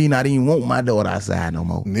motherfucker like me not even want my daughter outside no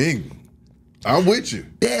more. Nigga, I'm with you.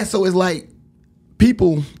 Yeah, so it's like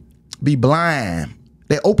people be blind.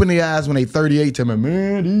 They open their eyes when they 38 to me,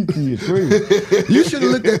 man, these kids crazy. You should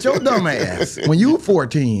have looked at your dumb ass when you were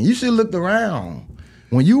 14. You should have looked around.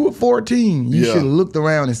 When you were 14, you should have looked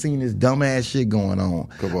around and seen this dumb ass shit going on.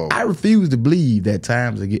 Come on. I refuse to believe that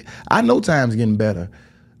I know times are getting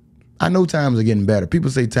better. People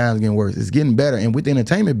say times are getting worse. It's getting better. And with the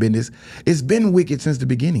entertainment business, it's been wicked since the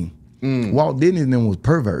beginning. Walt Disney and them was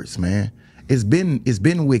perverts, man. It's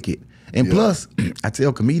been wicked. And plus, I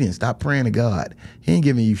tell comedians, stop praying to God. He ain't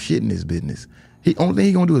giving you shit in this business. Only thing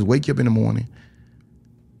he gonna do is wake you up in the morning,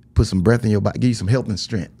 put some breath in your body, give you some health and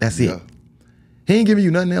strength. That's it. He ain't giving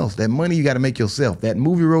you nothing else. That money you gotta make yourself. That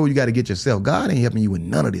movie role you gotta get yourself. God ain't helping you with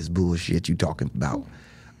none of this bullshit you talking about.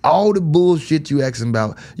 All the bullshit you asking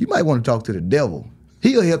about, you might want to talk to the devil.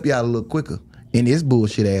 He'll help you out a little quicker in this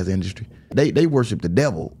bullshit ass industry. They worship the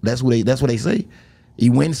devil. That's what they say. He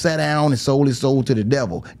went and sat down and sold his soul to the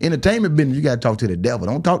devil. Entertainment business, you got to talk to the devil.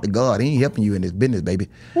 Don't talk to God. He ain't helping you in this business, baby.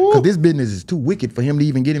 Because this business is too wicked for him to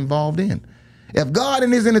even get involved in. If God in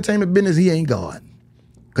this entertainment business, he ain't God.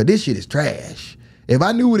 Because this shit is trash. If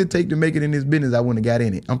I knew what it take to make it in this business, I wouldn't have got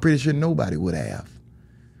in it. I'm pretty sure nobody would have.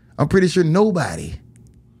 I'm pretty sure nobody.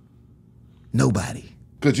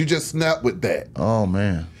 Because you just snapped with that. Oh,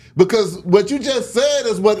 man. Because what you just said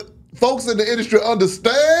is what folks in the industry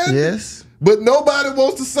understand. Yes. But nobody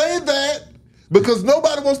wants to say that because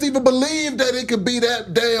nobody wants to even believe that it could be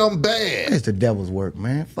that damn bad. It's the devil's work,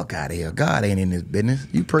 man. Fuck out of here. God ain't in this business.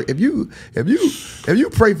 You pray if you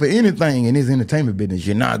pray for anything in this entertainment business,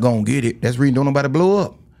 you're not gonna get it. That's the reason don't nobody blow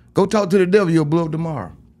up. Go talk to the devil, you'll blow up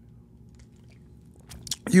tomorrow.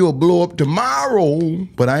 You'll blow up tomorrow.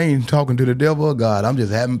 But I ain't talking to the devil or God. I'm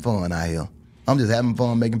just having fun out here. I'm just having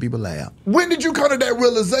fun making people laugh. When did you come to that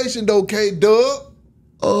realization though, K-Dubb?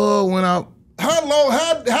 When I...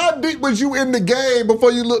 How deep was you in the game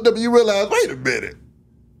before you looked up and you realized, wait a minute,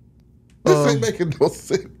 this ain't making no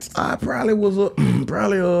sense? I probably was,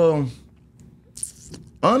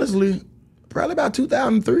 honestly, probably about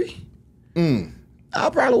 2003. I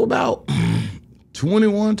probably was about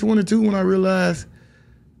 21, 22 when I realized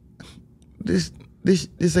this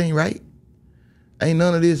ain't right. Ain't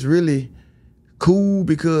none of this really cool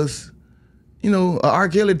because, you know, a R.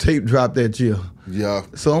 Kelly tape dropped that year. Yeah.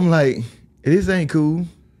 So I'm like, this ain't cool.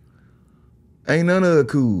 Ain't none of it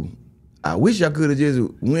cool. I wish I could have just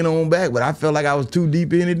went on back, but I felt like I was too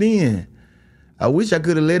deep in it then. I wish I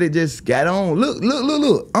could have let it just got on. Look.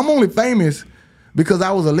 I'm only famous because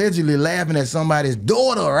I was allegedly laughing at somebody's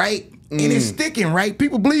daughter, right? And it's sticking, right?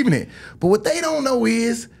 People believing it. But what they don't know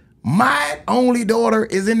is my only daughter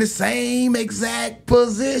is in the same exact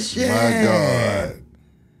position.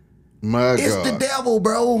 My God. It's the devil,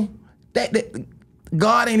 bro.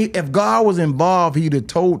 God ain't. If God was involved, he'd have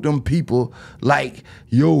told them people like,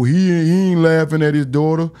 "Yo, he ain't laughing at his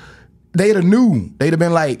daughter." They'd have knew. They'd have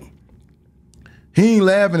been like, "He ain't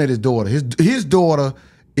laughing at his daughter. His daughter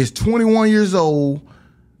is 21 years old,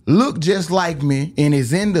 look just like me, and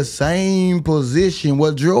is in the same position."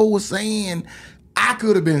 What Joe was saying, I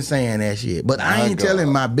could have been saying that shit, but I ain't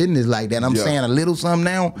telling my business like that. I'm saying a little something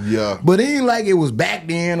now. Yeah. But it ain't like it was back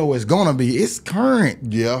then or it's gonna be. It's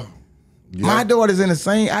current. Yeah. My daughter's in the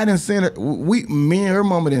same. I didn't send her. Me and her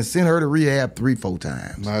mama didn't send her to rehab 3-4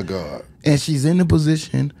 times. My God. And she's in the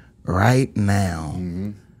position right now.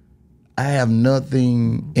 I have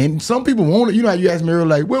nothing. And some people want it. You know how you asked me earlier,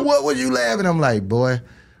 like, well, what would you laughing? I'm like, boy,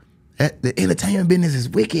 the entertainment business is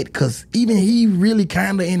wicked because even he really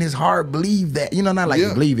kind of in his heart believed that. You know, not like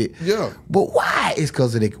you believe it. Yeah. But why? It's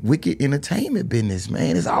because of the wicked entertainment business,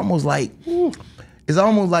 man. It's almost like,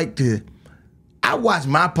 I watch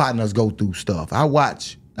my partners go through stuff. I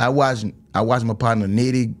watch my partner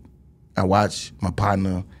Nitty. I watch my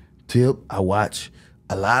partner Tip. I watch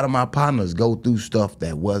a lot of my partners go through stuff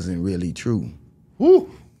that wasn't really true. Woo.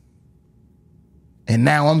 And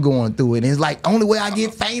now I'm going through it. And it's like, only way I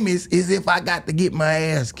get famous is if I got to get my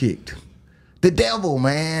ass kicked. The devil,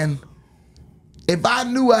 man. If I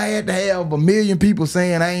knew I had to have 1 million people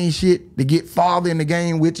saying I ain't shit to get farther in the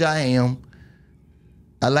game, which I am,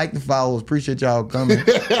 I like the followers. Appreciate y'all coming.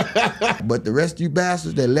 But the rest of you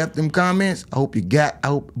bastards that left them comments, I hope,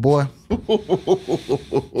 boy. But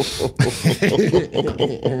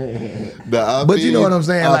you know what I'm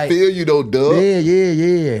saying? I feel you though,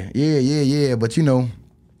 Dubb. Yeah. But you know,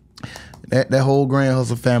 that whole Grand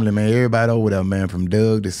Hustle family, man, everybody over there, man, from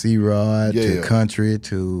Doug to C-Rod to Country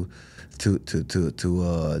to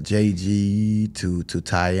JG to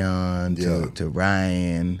Tyon to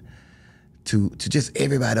Ryan. To just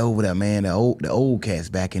everybody over there, man, the old cats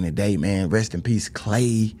back in the day, man. Rest in peace,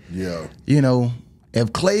 Clay. Yeah. You know,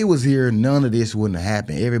 if Clay was here, none of this wouldn't have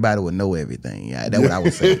happened. Everybody would know everything. Yeah, that's what I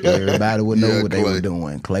would say. Everybody would know what they were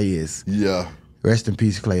doing. Clay is. Yeah. Rest in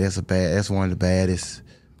peace, Clay. That's one of the baddest.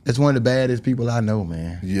 That's one of the baddest people I know,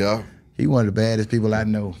 man. Yeah. He one of the baddest people I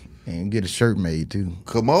know. And get a shirt made too.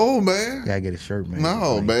 Come on, man. Gotta get a shirt made.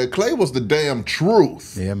 No, man. Clay was the damn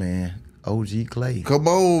truth. Yeah, man. OG Clay. Come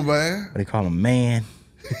on, man. What they call him, man.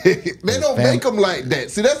 They don't make them like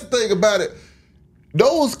that. See, that's the thing about it.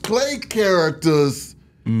 Those Clay characters,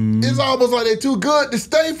 it's almost like they're too good to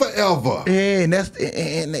stay forever. Yeah,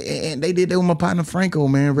 and they did that with my partner Franco,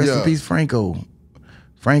 man. Rest in peace, Franco.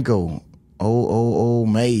 Old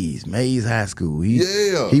Mays High School.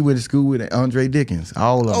 He went to school with Andre Dickens.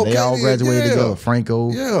 All of them. They all graduated together.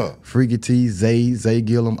 Franco, Freaky T, Zay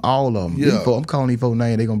Gillum, all of them. Yeah. I'm calling these folks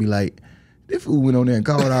names. They're going to be like, this fool went on there and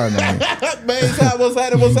called our name. Mays High, what's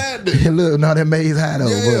happening? Look, now that Mays High though.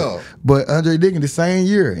 Yeah. But Andre Dickens the same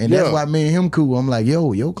year. And that's why me and him cool. I'm like,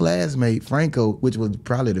 yo, your classmate, Franco, which was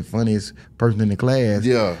probably the funniest person in the class.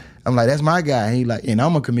 Yeah. I'm like, that's my guy. He like, and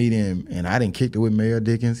I'm a comedian, and I didn't kick it with Mayor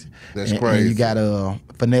Dickens. That's crazy. And you got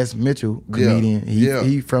Finesse Mitchell, comedian.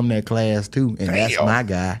 He from that class too, and that's my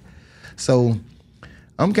guy. So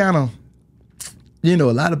I'm kind of, you know,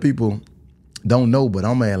 a lot of people don't know, but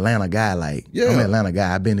I'm an Atlanta guy. Like, I'm an Atlanta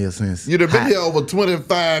guy. I've been here since. You've been here over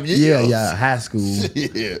 25 years. Yeah, high school.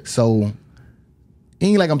 So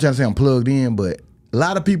ain't like I'm trying to say I'm plugged in, but a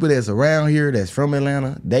lot of people that's around here that's from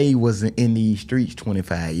Atlanta, they wasn't in these streets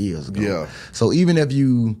 25 years ago. Yeah. So even if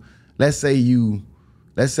you, let's say you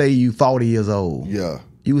 40 years old. Yeah.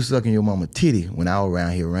 You was sucking your mama titty when I was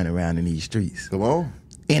around here running around in these streets. Come on.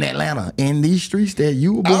 In Atlanta, in these streets that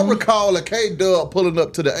you were born. I recall a K-Dubb pulling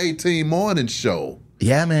up to the 18 morning show.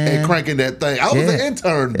 Yeah, man. And cranking that thing. I was an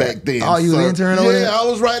intern back then. Oh, you was an intern over there? Yeah, I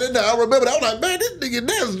was right in there. I remember that. I was like, man, this nigga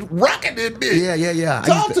there's rocking this bitch. Yeah.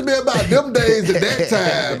 Talk to me about them days at that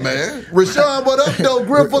time, man. Rashawn, what up, though?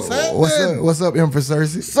 Griff, what's happening? What's up, Empress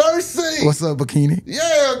Cersei? Cersei. What's up, Bikini?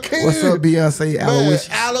 Yeah, Keenan. What's up, Beyonce?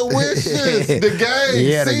 Aloysius. The gang.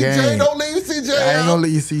 Yeah, the CJ, gang. don't leave CJ out. I ain't gonna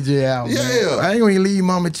leave CJ out, man. Yeah. I ain't gonna leave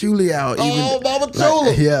Mama Chuli out. Mama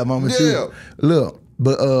Chula. Yeah, Mama Chula. Look,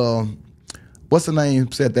 but what's the name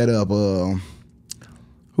set that up?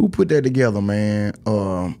 Who put that together, man?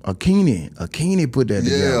 Akini. Akini put that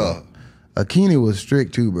together. Yeah. Akini was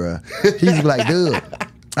strict too, bro. He's like, Dubb,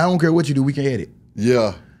 I don't care what you do, we can edit.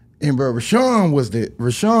 Yeah. And bro, Rashawn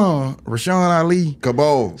Ali. Come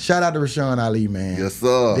on. Shout out to Rashawn Ali, man. Yes,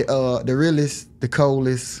 sir. The realest, the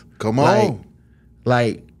coldest. Come on.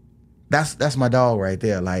 Like that's my dog right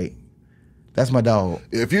there. Like, that's my dog.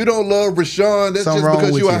 If you don't love Rashawn, that's Something just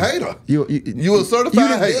because you wrong a with hater. You a certified you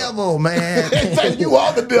the hater. devil, man. You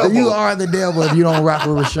are the devil. You are the devil if you don't rock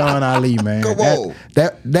with Rashawn Ali, man. Come on.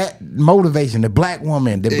 That motivation, the black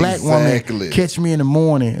woman catch me in the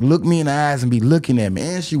morning, look me in the eyes and be looking at me.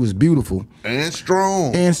 And she was beautiful. And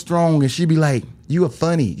strong. And she be like, you are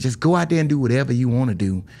funny. Just go out there and do whatever you want to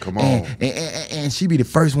do. Come on. And she be the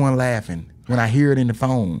first one laughing when I hear it in the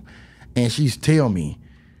phone. And she used to tell me.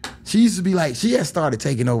 She used to be like, she had started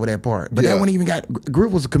taking over that part. But that one even got,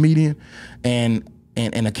 Griff was a comedian, and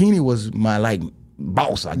Akini was my, like,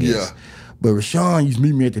 boss, I guess. Yeah. But Rashawn used to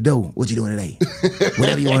meet me at the door. What you doing today?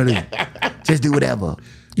 Whatever you want to do. Just do whatever.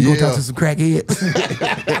 You gonna talk to some crackheads?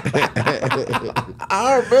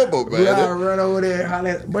 I remember, man. I run over there and holler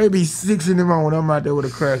at, maybe 6 in the morning, I'm out there with a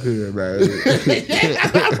crackhead, man.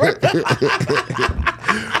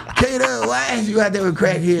 K-Dubb, why is you out there with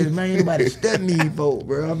crackheads, man? Ain't nobody studying these folk,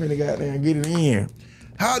 bro. I'm finna goddamn get it in.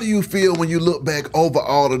 How do you feel when you look back over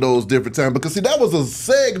all of those different times? Because see, that was a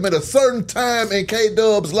segment, a certain time in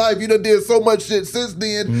K-Dubb's life. You done did so much shit since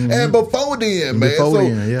then and before then, man.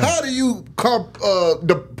 How do you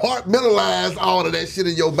departmentalize all of that shit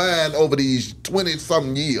in your mind over these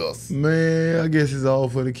 20-something years? Man, I guess it's all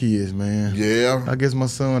for the kids, man. Yeah. I guess my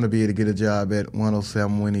son will be able to get a job at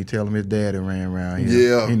 107 when he tell him his daddy ran around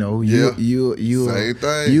here. Yeah. You know, Same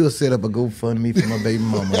thing. You'll set up a GoFundMe for my baby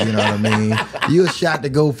mama, you know what I mean? You'll shot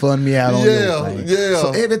the GoFundMe out on your thing. Yeah.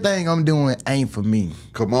 So everything I'm doing ain't for me.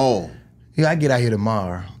 Come on. Yeah, I get out here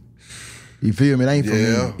tomorrow. You feel me? It ain't for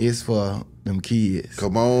Yeah. me. It's for them kids.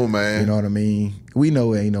 Come on, man. You know what I mean? We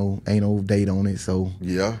know ain't no date on it, so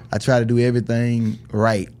yeah. I try to do everything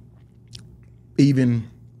right. Even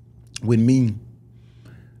with me,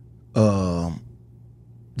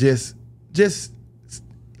 just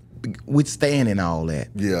withstanding all that.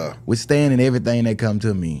 Yeah. Withstanding everything that come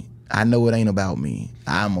to me. I know it ain't about me.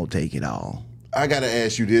 I'm gonna take it all. I gotta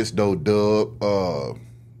ask you this though, Dubb.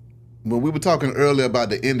 When we were talking earlier about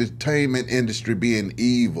the entertainment industry being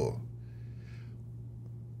evil,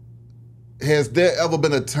 has there ever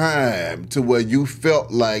been a time to where you felt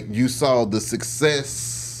like you saw the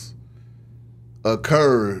success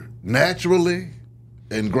occur naturally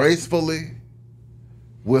and gracefully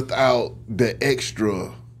without the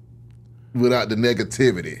extra, without the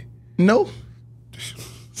negativity? No.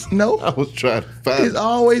 No. I was trying to find It's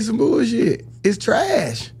always some bullshit. It's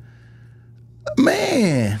trash.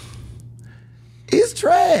 Man, it's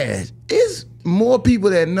trash. It's more people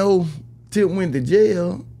that know Tip went to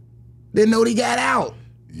jail than know he got out.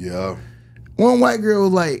 Yeah. One white girl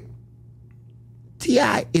was like,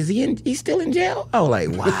 T.I., he's still in jail? I was like,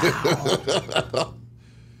 wow.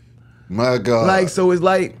 My God. Like, so it's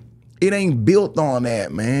like, it ain't built on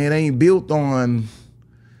that, man. It ain't built on,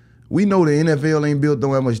 we know the NFL ain't built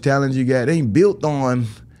on how much talent you got. It ain't built on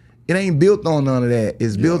none of that.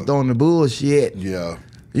 It's built on the bullshit. Yeah.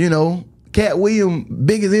 You know, Cat Williams,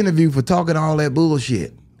 biggest interview for talking all that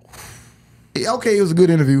bullshit. Okay, it was a good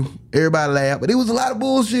interview. Everybody laughed, but it was a lot of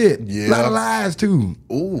bullshit. Yeah. A lot of lies, too.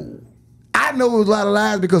 Ooh. I know it was a lot of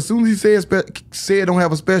lies because as soon as he said don't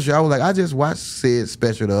have a special, I was like, I just watched said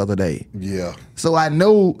special the other day. Yeah. So I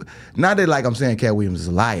know, not that like I'm saying Cat Williams is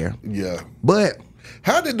a liar. Yeah. But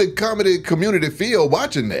how did the comedy community feel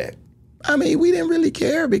watching that? I mean, we didn't really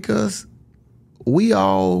care because we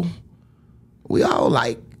like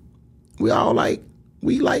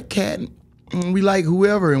Cat and we like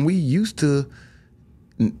whoever, and we used to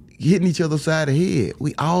hitting each other's side of the head.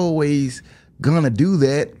 We always gonna do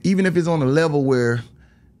that, even if it's on a level where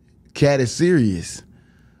Cat is serious.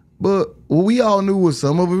 But what we all knew was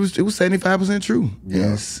some of it was 75% true.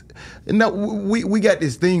 Yes. And no, we got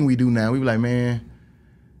this thing we do now. We be like, man,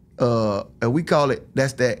 and we call it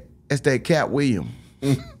that's that Cat Williams.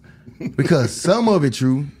 Because some of it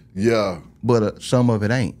true. Yeah. but some of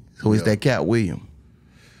it ain't. So it's that Cat Williams.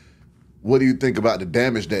 What do you think about the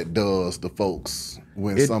damage that does to folks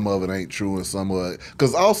when some of it ain't true and some of it?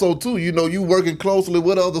 Because also, too, you know, you working closely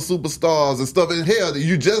with other superstars and stuff. And hell,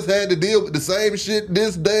 you just had to deal with the same shit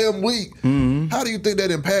this damn week. Mm-hmm. How do you think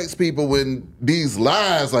that impacts people when these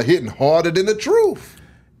lies are hitting harder than the truth?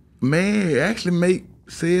 Man, it actually make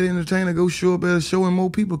said entertainer go show up at a show and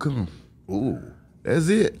more people come. Ooh. That's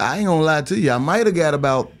it. I ain't gonna lie to you. I might have got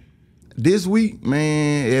about this week,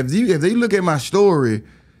 man. If they look at my story,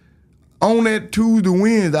 on that Tuesday,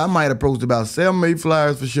 Wednesday, I might have posted about 7, 8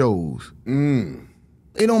 flyers for shows.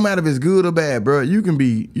 It don't matter if it's good or bad, bro. You can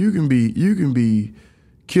be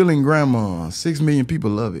killing grandma. 6 million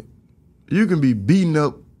people love it. You can be beating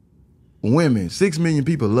up women. 6 million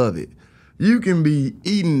people love it. You can be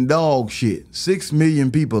eating dog shit. 6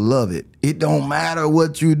 million people love it. It don't matter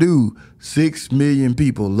what you do. 6 million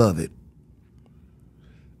people love it.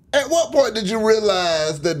 At what point did you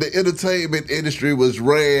realize that the entertainment industry was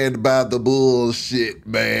ran by the bullshit,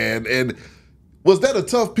 man? And was that a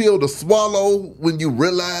tough pill to swallow when you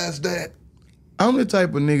realized that? I'm the type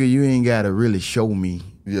of nigga you ain't gotta really show me.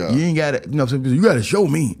 Yeah. You ain't gotta, you know, you gotta show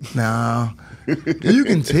me. Nah. You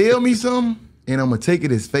can tell me something, and I'm gonna take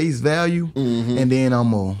it as face value, and then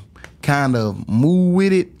I'm gonna kind of move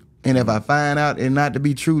with it. And if I find out it not to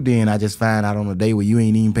be true, then I just find out on a day where you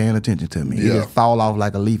ain't even paying attention to me. You just fall off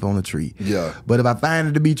like a leaf on a tree. Yeah. But if I find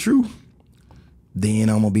it to be true, then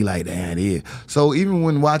I'm gonna be like, damn, it is. So even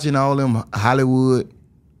when watching all them Hollywood,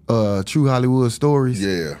 true Hollywood stories,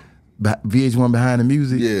 VH1 Behind the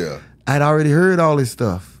Music, I'd already heard all this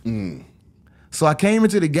stuff. So I came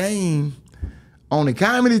into the game on the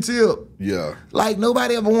comedy tip. Yeah. Like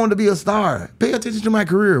nobody ever wanted to be a star. Pay attention to my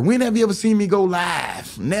career. When have you ever seen me go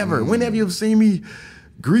live? Never. When have you ever seen me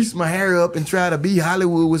grease my hair up and try to be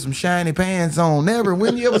Hollywood with some shiny pants on? Never.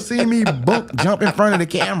 When you ever seen me jump in front of the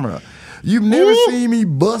camera? You've never seen me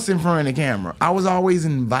bust in front of the camera. I was always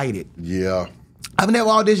invited. Yeah. I've never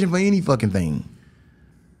auditioned for any fucking thing.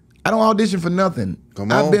 I don't audition for nothing.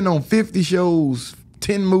 Come on. I've been on 50 shows,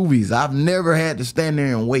 10 movies. I've never had to stand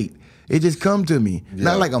there and wait. It just come to me. Yeah.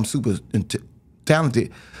 Not like I'm super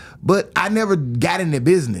talented, but I never got in the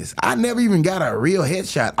business. I never even got a real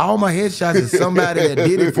headshot. All my headshots is somebody that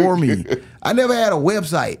did it for me. I never had a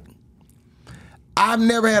website. I've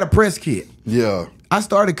never had a press kit. Yeah. I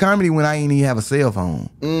started comedy when I ain't even have a cell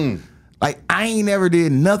phone. Like, I ain't never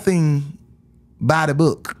did nothing by the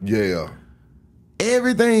book. Yeah.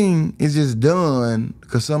 Everything is just done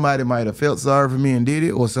because somebody might have felt sorry for me and did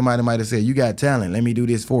it, or somebody might have said, you got talent, let me do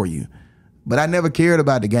this for you. But I never cared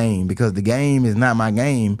about the game because the game is not my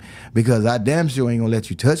game, because I damn sure ain't gonna let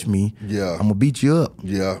you touch me. Yeah. I'm gonna beat you up.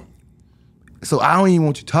 Yeah. So I don't even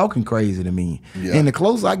want you talking crazy to me. Yeah. And the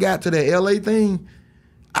closer I got to the LA thing,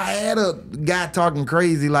 I had a guy talking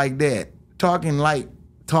crazy like that. Talking.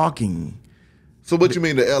 So what you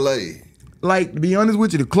mean to LA? Like, to be honest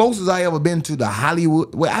with you, the closest I ever been to the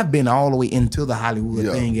Hollywood, well, I've been all the way into the Hollywood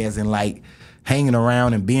thing, as in like hanging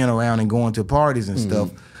around and being around and going to parties and stuff.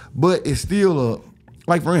 But it's still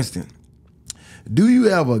like, for instance, do you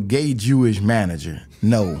have a gay Jewish manager?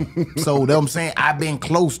 No. So I'm saying I've been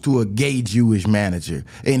close to a gay Jewish manager,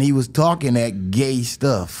 and he was talking that gay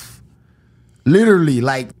stuff. Literally,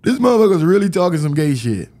 like, this motherfucker's really talking some gay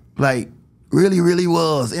shit. Like, really, really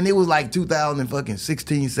was. And it was like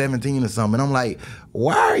 2016, 17 or something. And I'm like,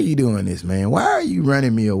 why are you doing this, man? Why are you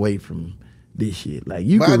running me away from this shit? Like,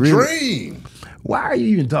 you could really, dream. Why are you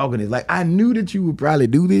even talking this? Like, I knew that you would probably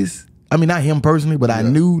do this. I mean, not him personally, but I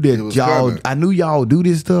knew that y'all do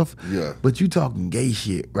this stuff. Yeah. But you talking gay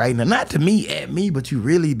shit right now. Not to me, at me, but you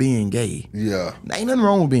really being gay. Yeah. Ain't nothing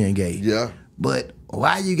wrong with being gay. Yeah. But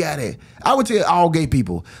why you gotta, I would tell all gay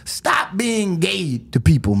people, stop being gay to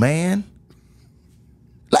people, man.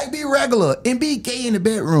 Like, be regular and be gay in the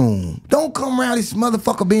bedroom. Don't come around this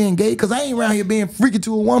motherfucker being gay, because I ain't around here being freaky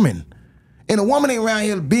to a woman. And a woman ain't around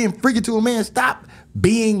here being freaky to a man. Stop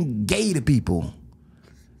being gay to people.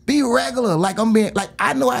 Be regular. Like,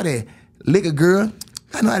 I know how to lick a girl.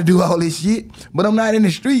 I know how to do all this shit. But I'm not in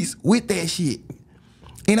the streets with that shit.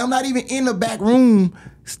 And I'm not even in the back room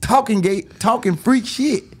talking freak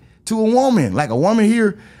shit to a woman. Like, a woman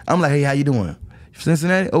here, I'm like, hey, how you doing?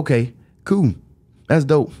 Cincinnati? Okay, cool. That's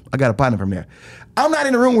dope. I got a partner from there. I'm not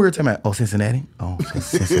in the room where we're talking about, oh, Cincinnati? Oh,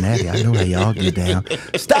 Cincinnati. I know how y'all get down.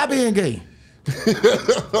 Stop being gay. You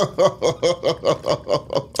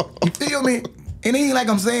feel me? It ain't like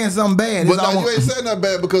I'm saying something bad. But you ain't saying nothing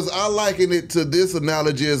bad, because I liken it to this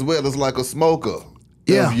analogy as well. It's like a smoker.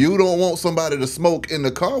 Yeah. If you don't want somebody to smoke in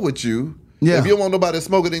the car with you, if you don't want nobody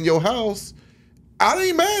smoking in your house, I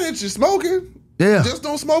ain't mad at you smoking. Yeah. Just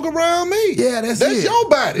don't smoke around me. Yeah, that's it. Your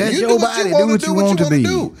body. That's you your do what body. you want Do to what you want to be.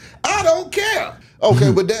 do. I don't care.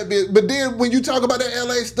 Okay, but then when you talk about that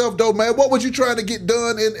LA stuff though, man, what was you trying to get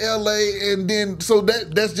done in LA? And then so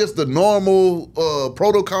that's just the normal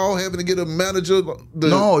protocol, having to get a manager.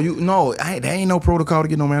 There ain't no protocol to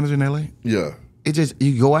get no manager in LA. Yeah. It just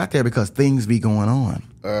you go out there because things be going on.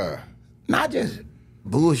 Not just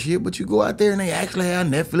bullshit, but you go out there and they actually have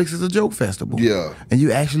Netflix as a joke festival. Yeah. And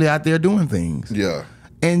you actually out there doing things. Yeah.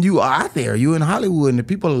 And you are out there, you in Hollywood, and the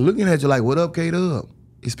people are looking at you like, what up, K-Dubb?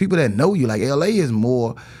 It's people that know you. Like LA is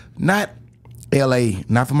more, not LA,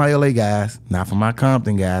 not for my LA guys, not for my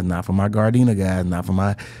Compton guys, not for my Gardena guys, not for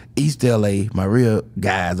my East LA, my real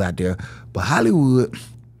guys out there. But Hollywood,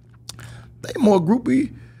 they more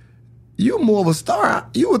groupie. You're more of a star.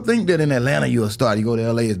 You would think that in Atlanta you're a star. You go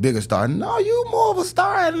to LA, it's bigger star. No, you more of a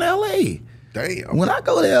star in LA. Damn. When I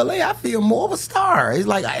go to LA, I feel more of a star. It's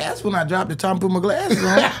like, that's when I drop the top and put my glasses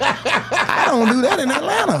on. I don't do that in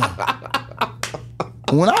Atlanta.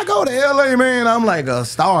 When I go to LA, man, I'm like a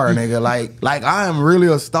star, nigga. Like I am really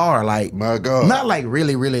a star. Like, my God. Not like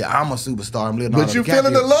really, I'm a superstar. I'm Leonardo But you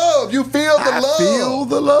feeling the love. You feel the love. I feel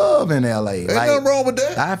the love in LA. Ain't nothing wrong with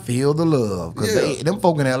that. I feel the love. Because them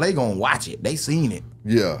folk in LA gonna watch it. They seen it.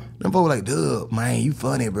 Yeah. Them folk like, Dubb, man, you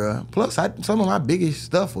funny, bro. Plus, some of my biggest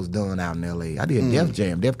stuff was done out in LA. I did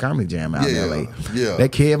Def Comedy Jam out in LA. Yeah.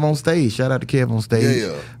 That Kev on Stage. Shout out to Kev on Stage.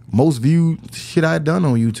 Yeah. Most viewed shit I done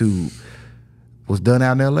on YouTube was done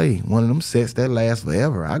out in LA. One of them sets that last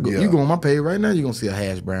forever. You go on my page right now, you're gonna see a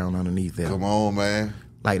hash brown underneath there. Come on, man.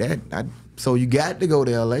 Like that. So you got to go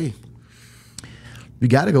to LA. You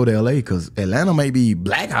got to go to LA because Atlanta may be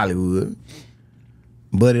Black Hollywood,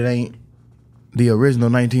 but it ain't the original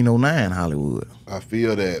 1909 Hollywood. I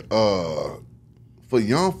feel that. For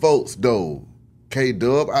young folks though,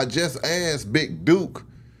 K-Dubb, I just asked Big Duke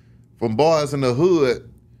from Boys in the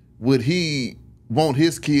Hood, would he want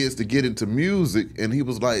his kids to get into music? And he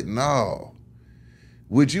was like, no.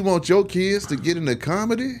 Would you want your kids to get into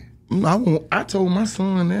comedy? I told my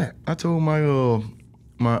son that. I told my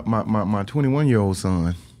 21-year-old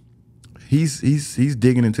son. He's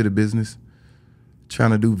digging into the business,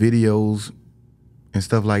 trying to do videos and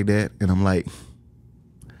stuff like that. And I'm like,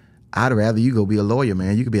 I'd rather you go be a lawyer,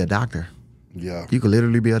 man. You could be a doctor. Yeah. You could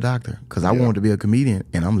literally be a doctor. Because I wanted to be a comedian,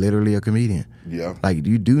 and I'm literally a comedian. Yeah. Like,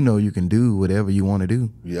 you do know you can do whatever you want to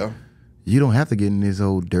do. Yeah. You don't have to get in this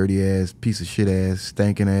old dirty ass, piece of shit ass,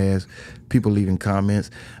 stinking ass, people leaving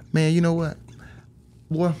comments. Man, you know what?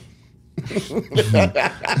 Boy.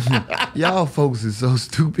 Y'all folks is so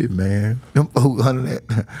stupid, man. Them folks under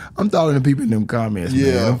that. I'm talking to people in them comments, man.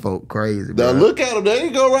 Them folk crazy, bro. Now look at them. There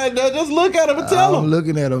you go right there. Just look at them and tell them. I'm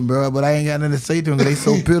looking at them, bro, but I ain't got nothing to say to them because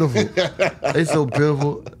they so pitiful. They so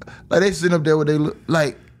pitiful. Like, they sitting up there with they look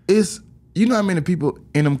like it's. You know how many people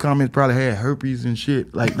in them comments probably had herpes and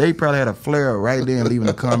shit? Like, they probably had a flare right there and leaving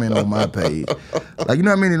a comment on my page. Like, you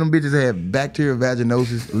know how many of them bitches had bacterial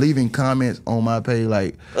vaginosis leaving comments on my page?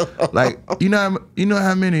 Like you know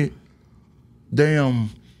how many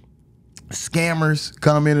damn scammers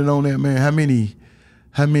commented on that, man? How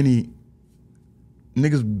many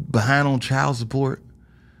niggas behind on child support?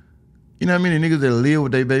 You know how many niggas that live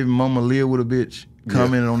with their baby mama, live with a bitch,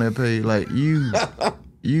 commented on that page? Like, you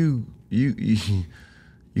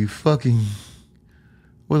fucking,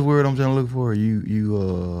 what's the word I'm trying to look for? You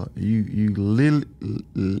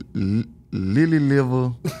lily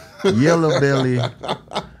liver, yellow belly.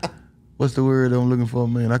 What's the word I'm looking for,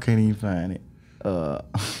 man? I can't even find it.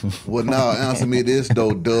 Well, now answer me this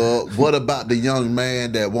though, Dubb. What about the young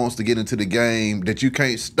man that wants to get into the game that you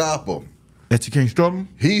can't stop him? That you can't stop him?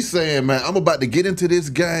 He's saying, man, I'm about to get into this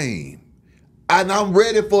game. And I'm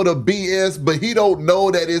ready for the BS, but he don't know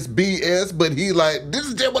that it's BS, but he like, this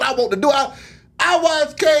is just what I want to do. I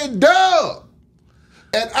watch K-Dubb,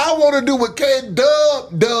 and I want to do what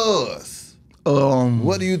K-Dubb does.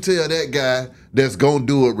 What do you tell that guy that's going to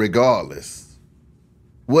do it regardless?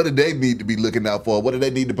 What do they need to be looking out for? What do they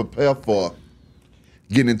need to prepare for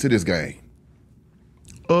getting into this game?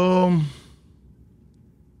 Don't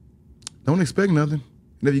expect nothing.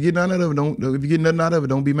 And if you get nothing out of it,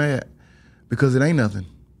 don't be mad. Because it ain't nothing.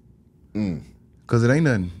 Because it ain't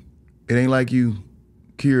nothing. It ain't like you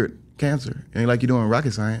cured cancer. It ain't like you doing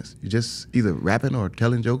rocket science. You're just either rapping or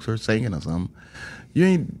telling jokes or singing or something. You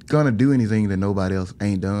ain't gonna do anything that nobody else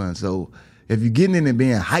ain't done. So if you're getting in and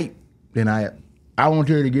being hyped, then I won't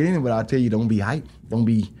tell you to get in it, but I'll tell you don't be hyped. Don't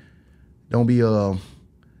be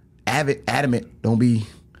adamant. Don't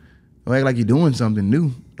act like you're doing something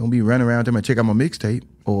new. Don't be running around telling me check out my mixtape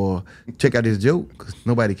or check out this joke because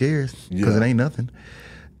nobody cares because it ain't nothing.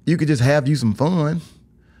 You could just have you some fun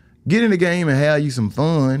Get in the game and have you some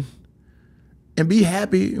fun and be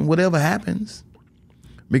happy in whatever happens.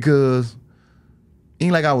 Because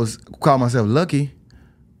ain't like I was call myself lucky,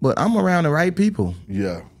 but I'm around the right people.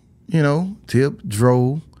 Yeah. You know, Tip,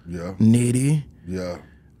 Dro, Nitty. Yeah.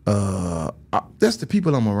 That's the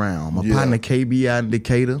people I'm around. My partner KB out in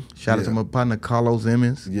Decatur. Shout out to my partner Carlos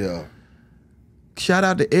Emmons. Yeah. Shout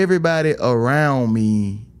out to everybody around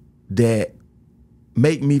me that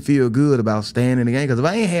make me feel good about staying in the game. Because if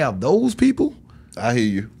I ain't have those people, I hear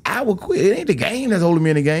you. I would quit. It ain't the game that's holding me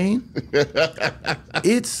in the game.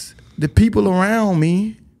 It's the people around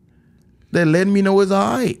me that letting me know it's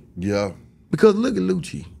all right. Yeah. Because look at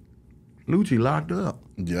Lucci. Lucci locked up.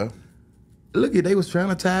 Yeah. Look at they was trying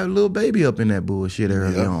to tie a little baby up in that bullshit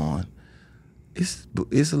early on.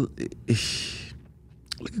 Look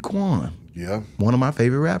at Quan. Yeah. One of my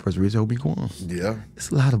favorite rappers, Rich Homie Quan. Yeah.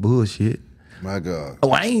 It's a lot of bullshit. My God.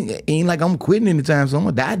 Oh, I ain't like I'm quitting anytime, so I'm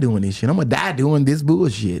gonna die doing this shit. I'm gonna die doing this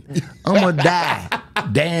bullshit. I'm gonna die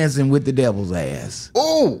dancing with the devil's ass.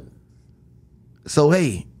 Oh. So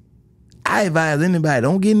hey, I advise anybody,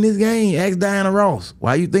 don't get in this game. Ask Diana Ross.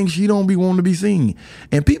 Why you think she don't be wanting to be seen?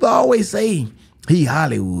 And people always say he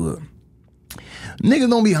Hollywood. Niggas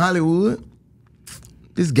don't be Hollywood.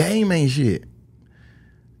 This game ain't shit.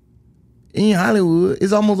 In Hollywood,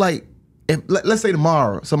 it's almost like, if let's say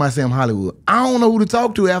tomorrow, somebody say I'm Hollywood. I don't know who to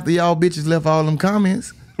talk to after y'all bitches left all them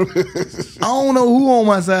comments. I don't know who on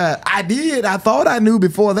my side. I did. I thought I knew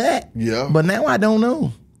before that. Yeah. But now I don't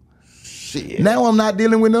know. Shit. Now I'm not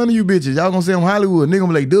dealing with none of you bitches. Y'all gonna say I'm Hollywood. Nigga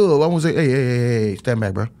gonna be like, Dubb. I'm gonna say, hey, stand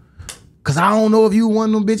back, bro. Cause I don't know if you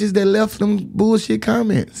one of them bitches that left them bullshit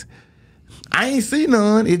comments. I ain't see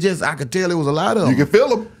none. It just, I could tell it was a lot of them. You can feel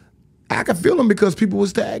them. I could feel them because people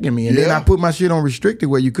was tagging me. And then I put my shit on restricted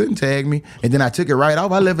where you couldn't tag me. And then I took it right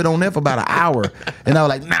off. I left it on there for about an hour. And I was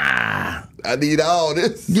like, nah. I need all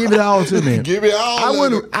this. Give it all to me. Give it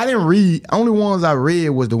all. I didn't read. Only ones I read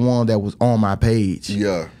was the one that was on my page.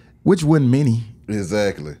 Yeah. Which wasn't many.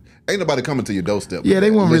 Exactly. Ain't nobody coming to your doorstep. Yeah,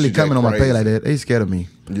 they weren't really coming on my page like that. They scared of me.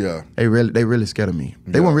 Yeah. They really scared of me.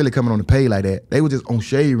 They weren't really coming on the page like that. They were just on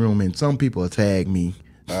Shade Room and some people tagged me.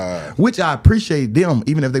 Which I appreciate them,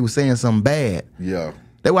 even if they were saying something bad. Yeah.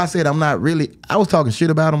 That's why I said I'm not really, I was talking shit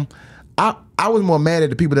about them. I was more mad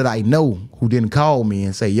at the people that I know who didn't call me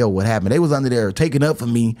and say, yo, what happened? They was under there taking up for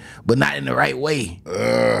me, but not in the right way.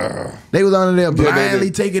 They was under there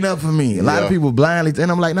blindly taking up for me. A lot of people blindly,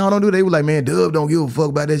 and I'm like, no, don't do that. They were like, man, Dubb don't give a fuck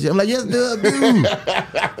about that shit. I'm like, yes, Dubb do.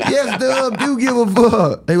 Yes, Dubb do give a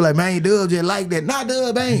fuck. They were like, man, Dubb just like that. Nah,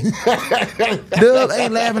 Dubb ain't. Dubb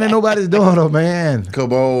ain't laughing at nobody's daughter, man.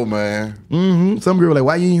 Come on, man. Mm-hmm. Some girl like,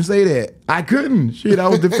 why you didn't say that? I couldn't. Shit, I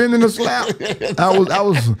was defending a slap.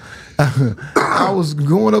 I was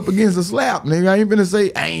going up against a slap, nigga. I ain't finna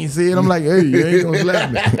say, I ain't say it. I'm like, hey, you ain't gonna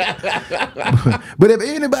slap me. But if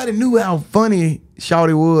anybody knew how funny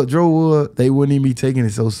Shawty was, Dro was, they wouldn't even be taking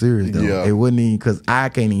it so serious, though. Yeah. They wouldn't even, because I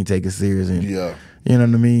can't even take it serious. And, Yeah. you know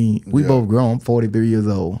what I mean? We both grown. I'm 43 years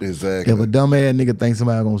old. Exactly. If a dumbass nigga thinks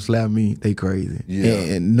somebody gonna slap me, they crazy. Yeah.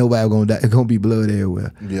 And nobody gonna die. It's gonna be blood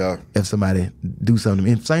everywhere. Yeah. If somebody do something to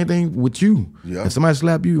me. And same thing with you. Yeah. If somebody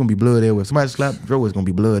slap you, gonna be blood everywhere. If somebody slap Dro, it's gonna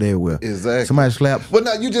be blood everywhere. Exactly. Somebody slap. But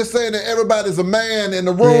now you just saying that everybody's a man in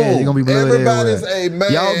the room. Yeah, it's gonna be blood Everybody's everywhere. a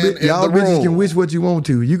man Y'all in the bitches room. can wish what you want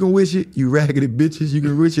to. You can wish it, you raggedy bitches. You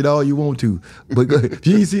can wish it all you want to. But if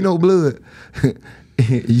you ain't see no blood,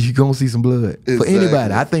 you gonna see some blood. Exactly. For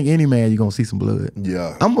anybody. I think any man, you gonna see some blood.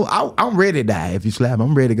 Yeah. I'm ready to die if you slap me.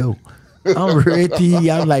 I'm ready to go. I'm ready.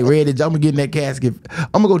 I'm like ready. I'm gonna get in that casket.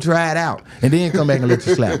 I'm gonna go try it out and then come back and let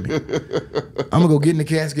you slap me. I'm gonna go get in the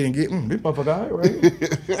casket and get this motherfucker all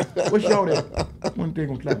right. What's y'all there? One thing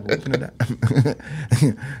gonna slap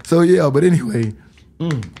me. So yeah, but anyway,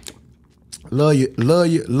 love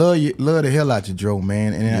the hell out you, Dro,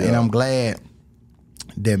 man. And I'm glad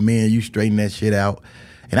that me and you straighten that shit out.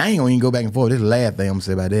 And I ain't gonna even go back and forth. This is the last thing I'm gonna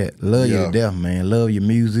say about that. Love you to death, man. Love your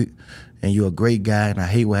music. And you're a great guy, and I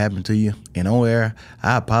hate what happened to you. And on air,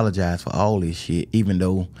 I apologize for all this shit, even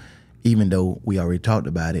though we already talked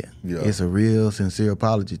about it. Yeah. It's a real, sincere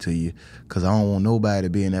apology to you, because I don't want nobody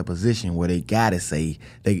to be in that position where they gotta say,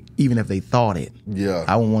 even if they thought it. Yeah.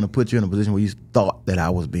 I don't want to put you in a position where you thought that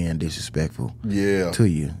I was being disrespectful to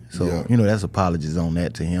you. So, that's apologies on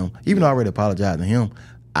that to him. Even though I already apologized to him,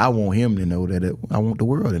 I want him to know that I want the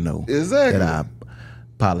world to know that I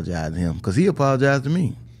apologize to him, because he apologized to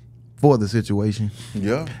me for the situation.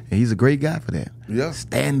 Yeah. And he's a great guy for that. Yeah.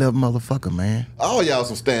 Stand up motherfucker, man. All y'all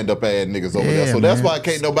some stand up ass niggas over there. So that's why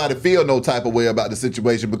can't nobody feel no type of way about the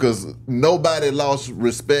situation, because nobody lost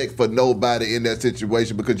respect for nobody in that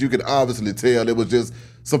situation, because you can obviously tell it was just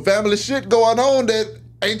some family shit going on that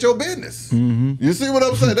ain't your business. You see what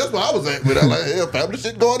I'm saying? That's where I was at with that. Like, hell, family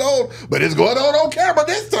shit going on, but it's going on camera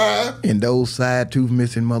this time. And those side tooth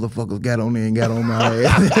missing motherfuckers got on there and got on my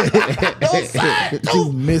ass. Those side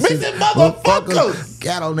tooth missing motherfuckers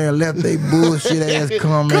got on there and left they bullshit ass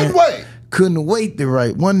comment. Couldn't wait. Couldn't wait to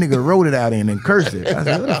write. One nigga wrote it out in cursive. I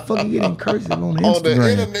said, what the fuck you getting cursive on Instagram? On the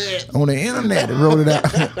internet. On the internet, they wrote it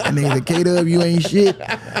out. And they said, K-Dub, you ain't shit.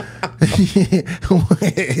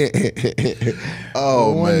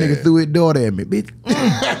 Oh, One man. nigga threw his daughter at me. Bitch,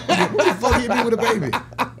 what the fuck you do with a baby?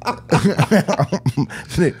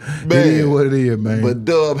 It is what it is, man. But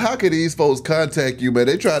Dubb, how can these folks contact you, man?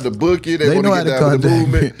 They tried to book you. They want know to how get to down with the contact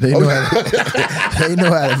me. movement. They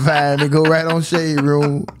know how to find me. Go right on Shade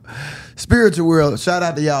Room. Spiritual World, shout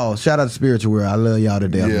out to y'all. Shout out to Spiritual World. I love y'all to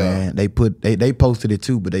death, man. They posted it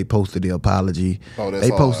too, but they posted the apology.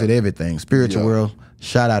 They posted everything. Spiritual World,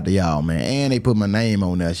 shout out to y'all, man. And they put my name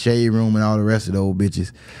on there. Shade Room and all the rest of those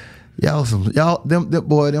bitches.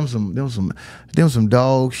 Them some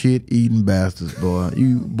dog shit eating bastards, boy.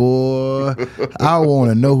 I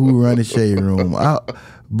want to know who run the Shade Room. I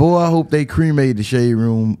hope they cremate the Shade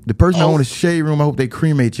Room. The person that owns the Shade Room, I hope they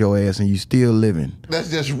cremate your ass and you still living. That's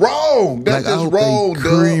just wrong. That's I just hope wrong, they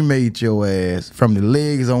Dubb. cremate your ass from the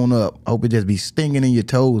legs on up. I hope it just be stinging in your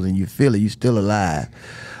toes and you feel it. You still alive.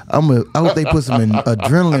 I hope they put some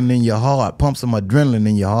adrenaline in your heart, pump some adrenaline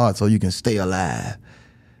in your heart so you can stay alive.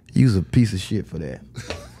 You's a piece of shit for that.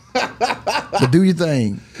 But do your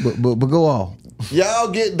thing. But go off. Y'all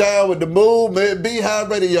get down with the movement. Beehive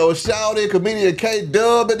Radio. Shout in comedian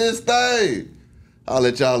K-Dub in this thing. I'll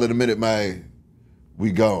let y'all in a minute, man.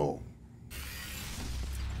 We gone.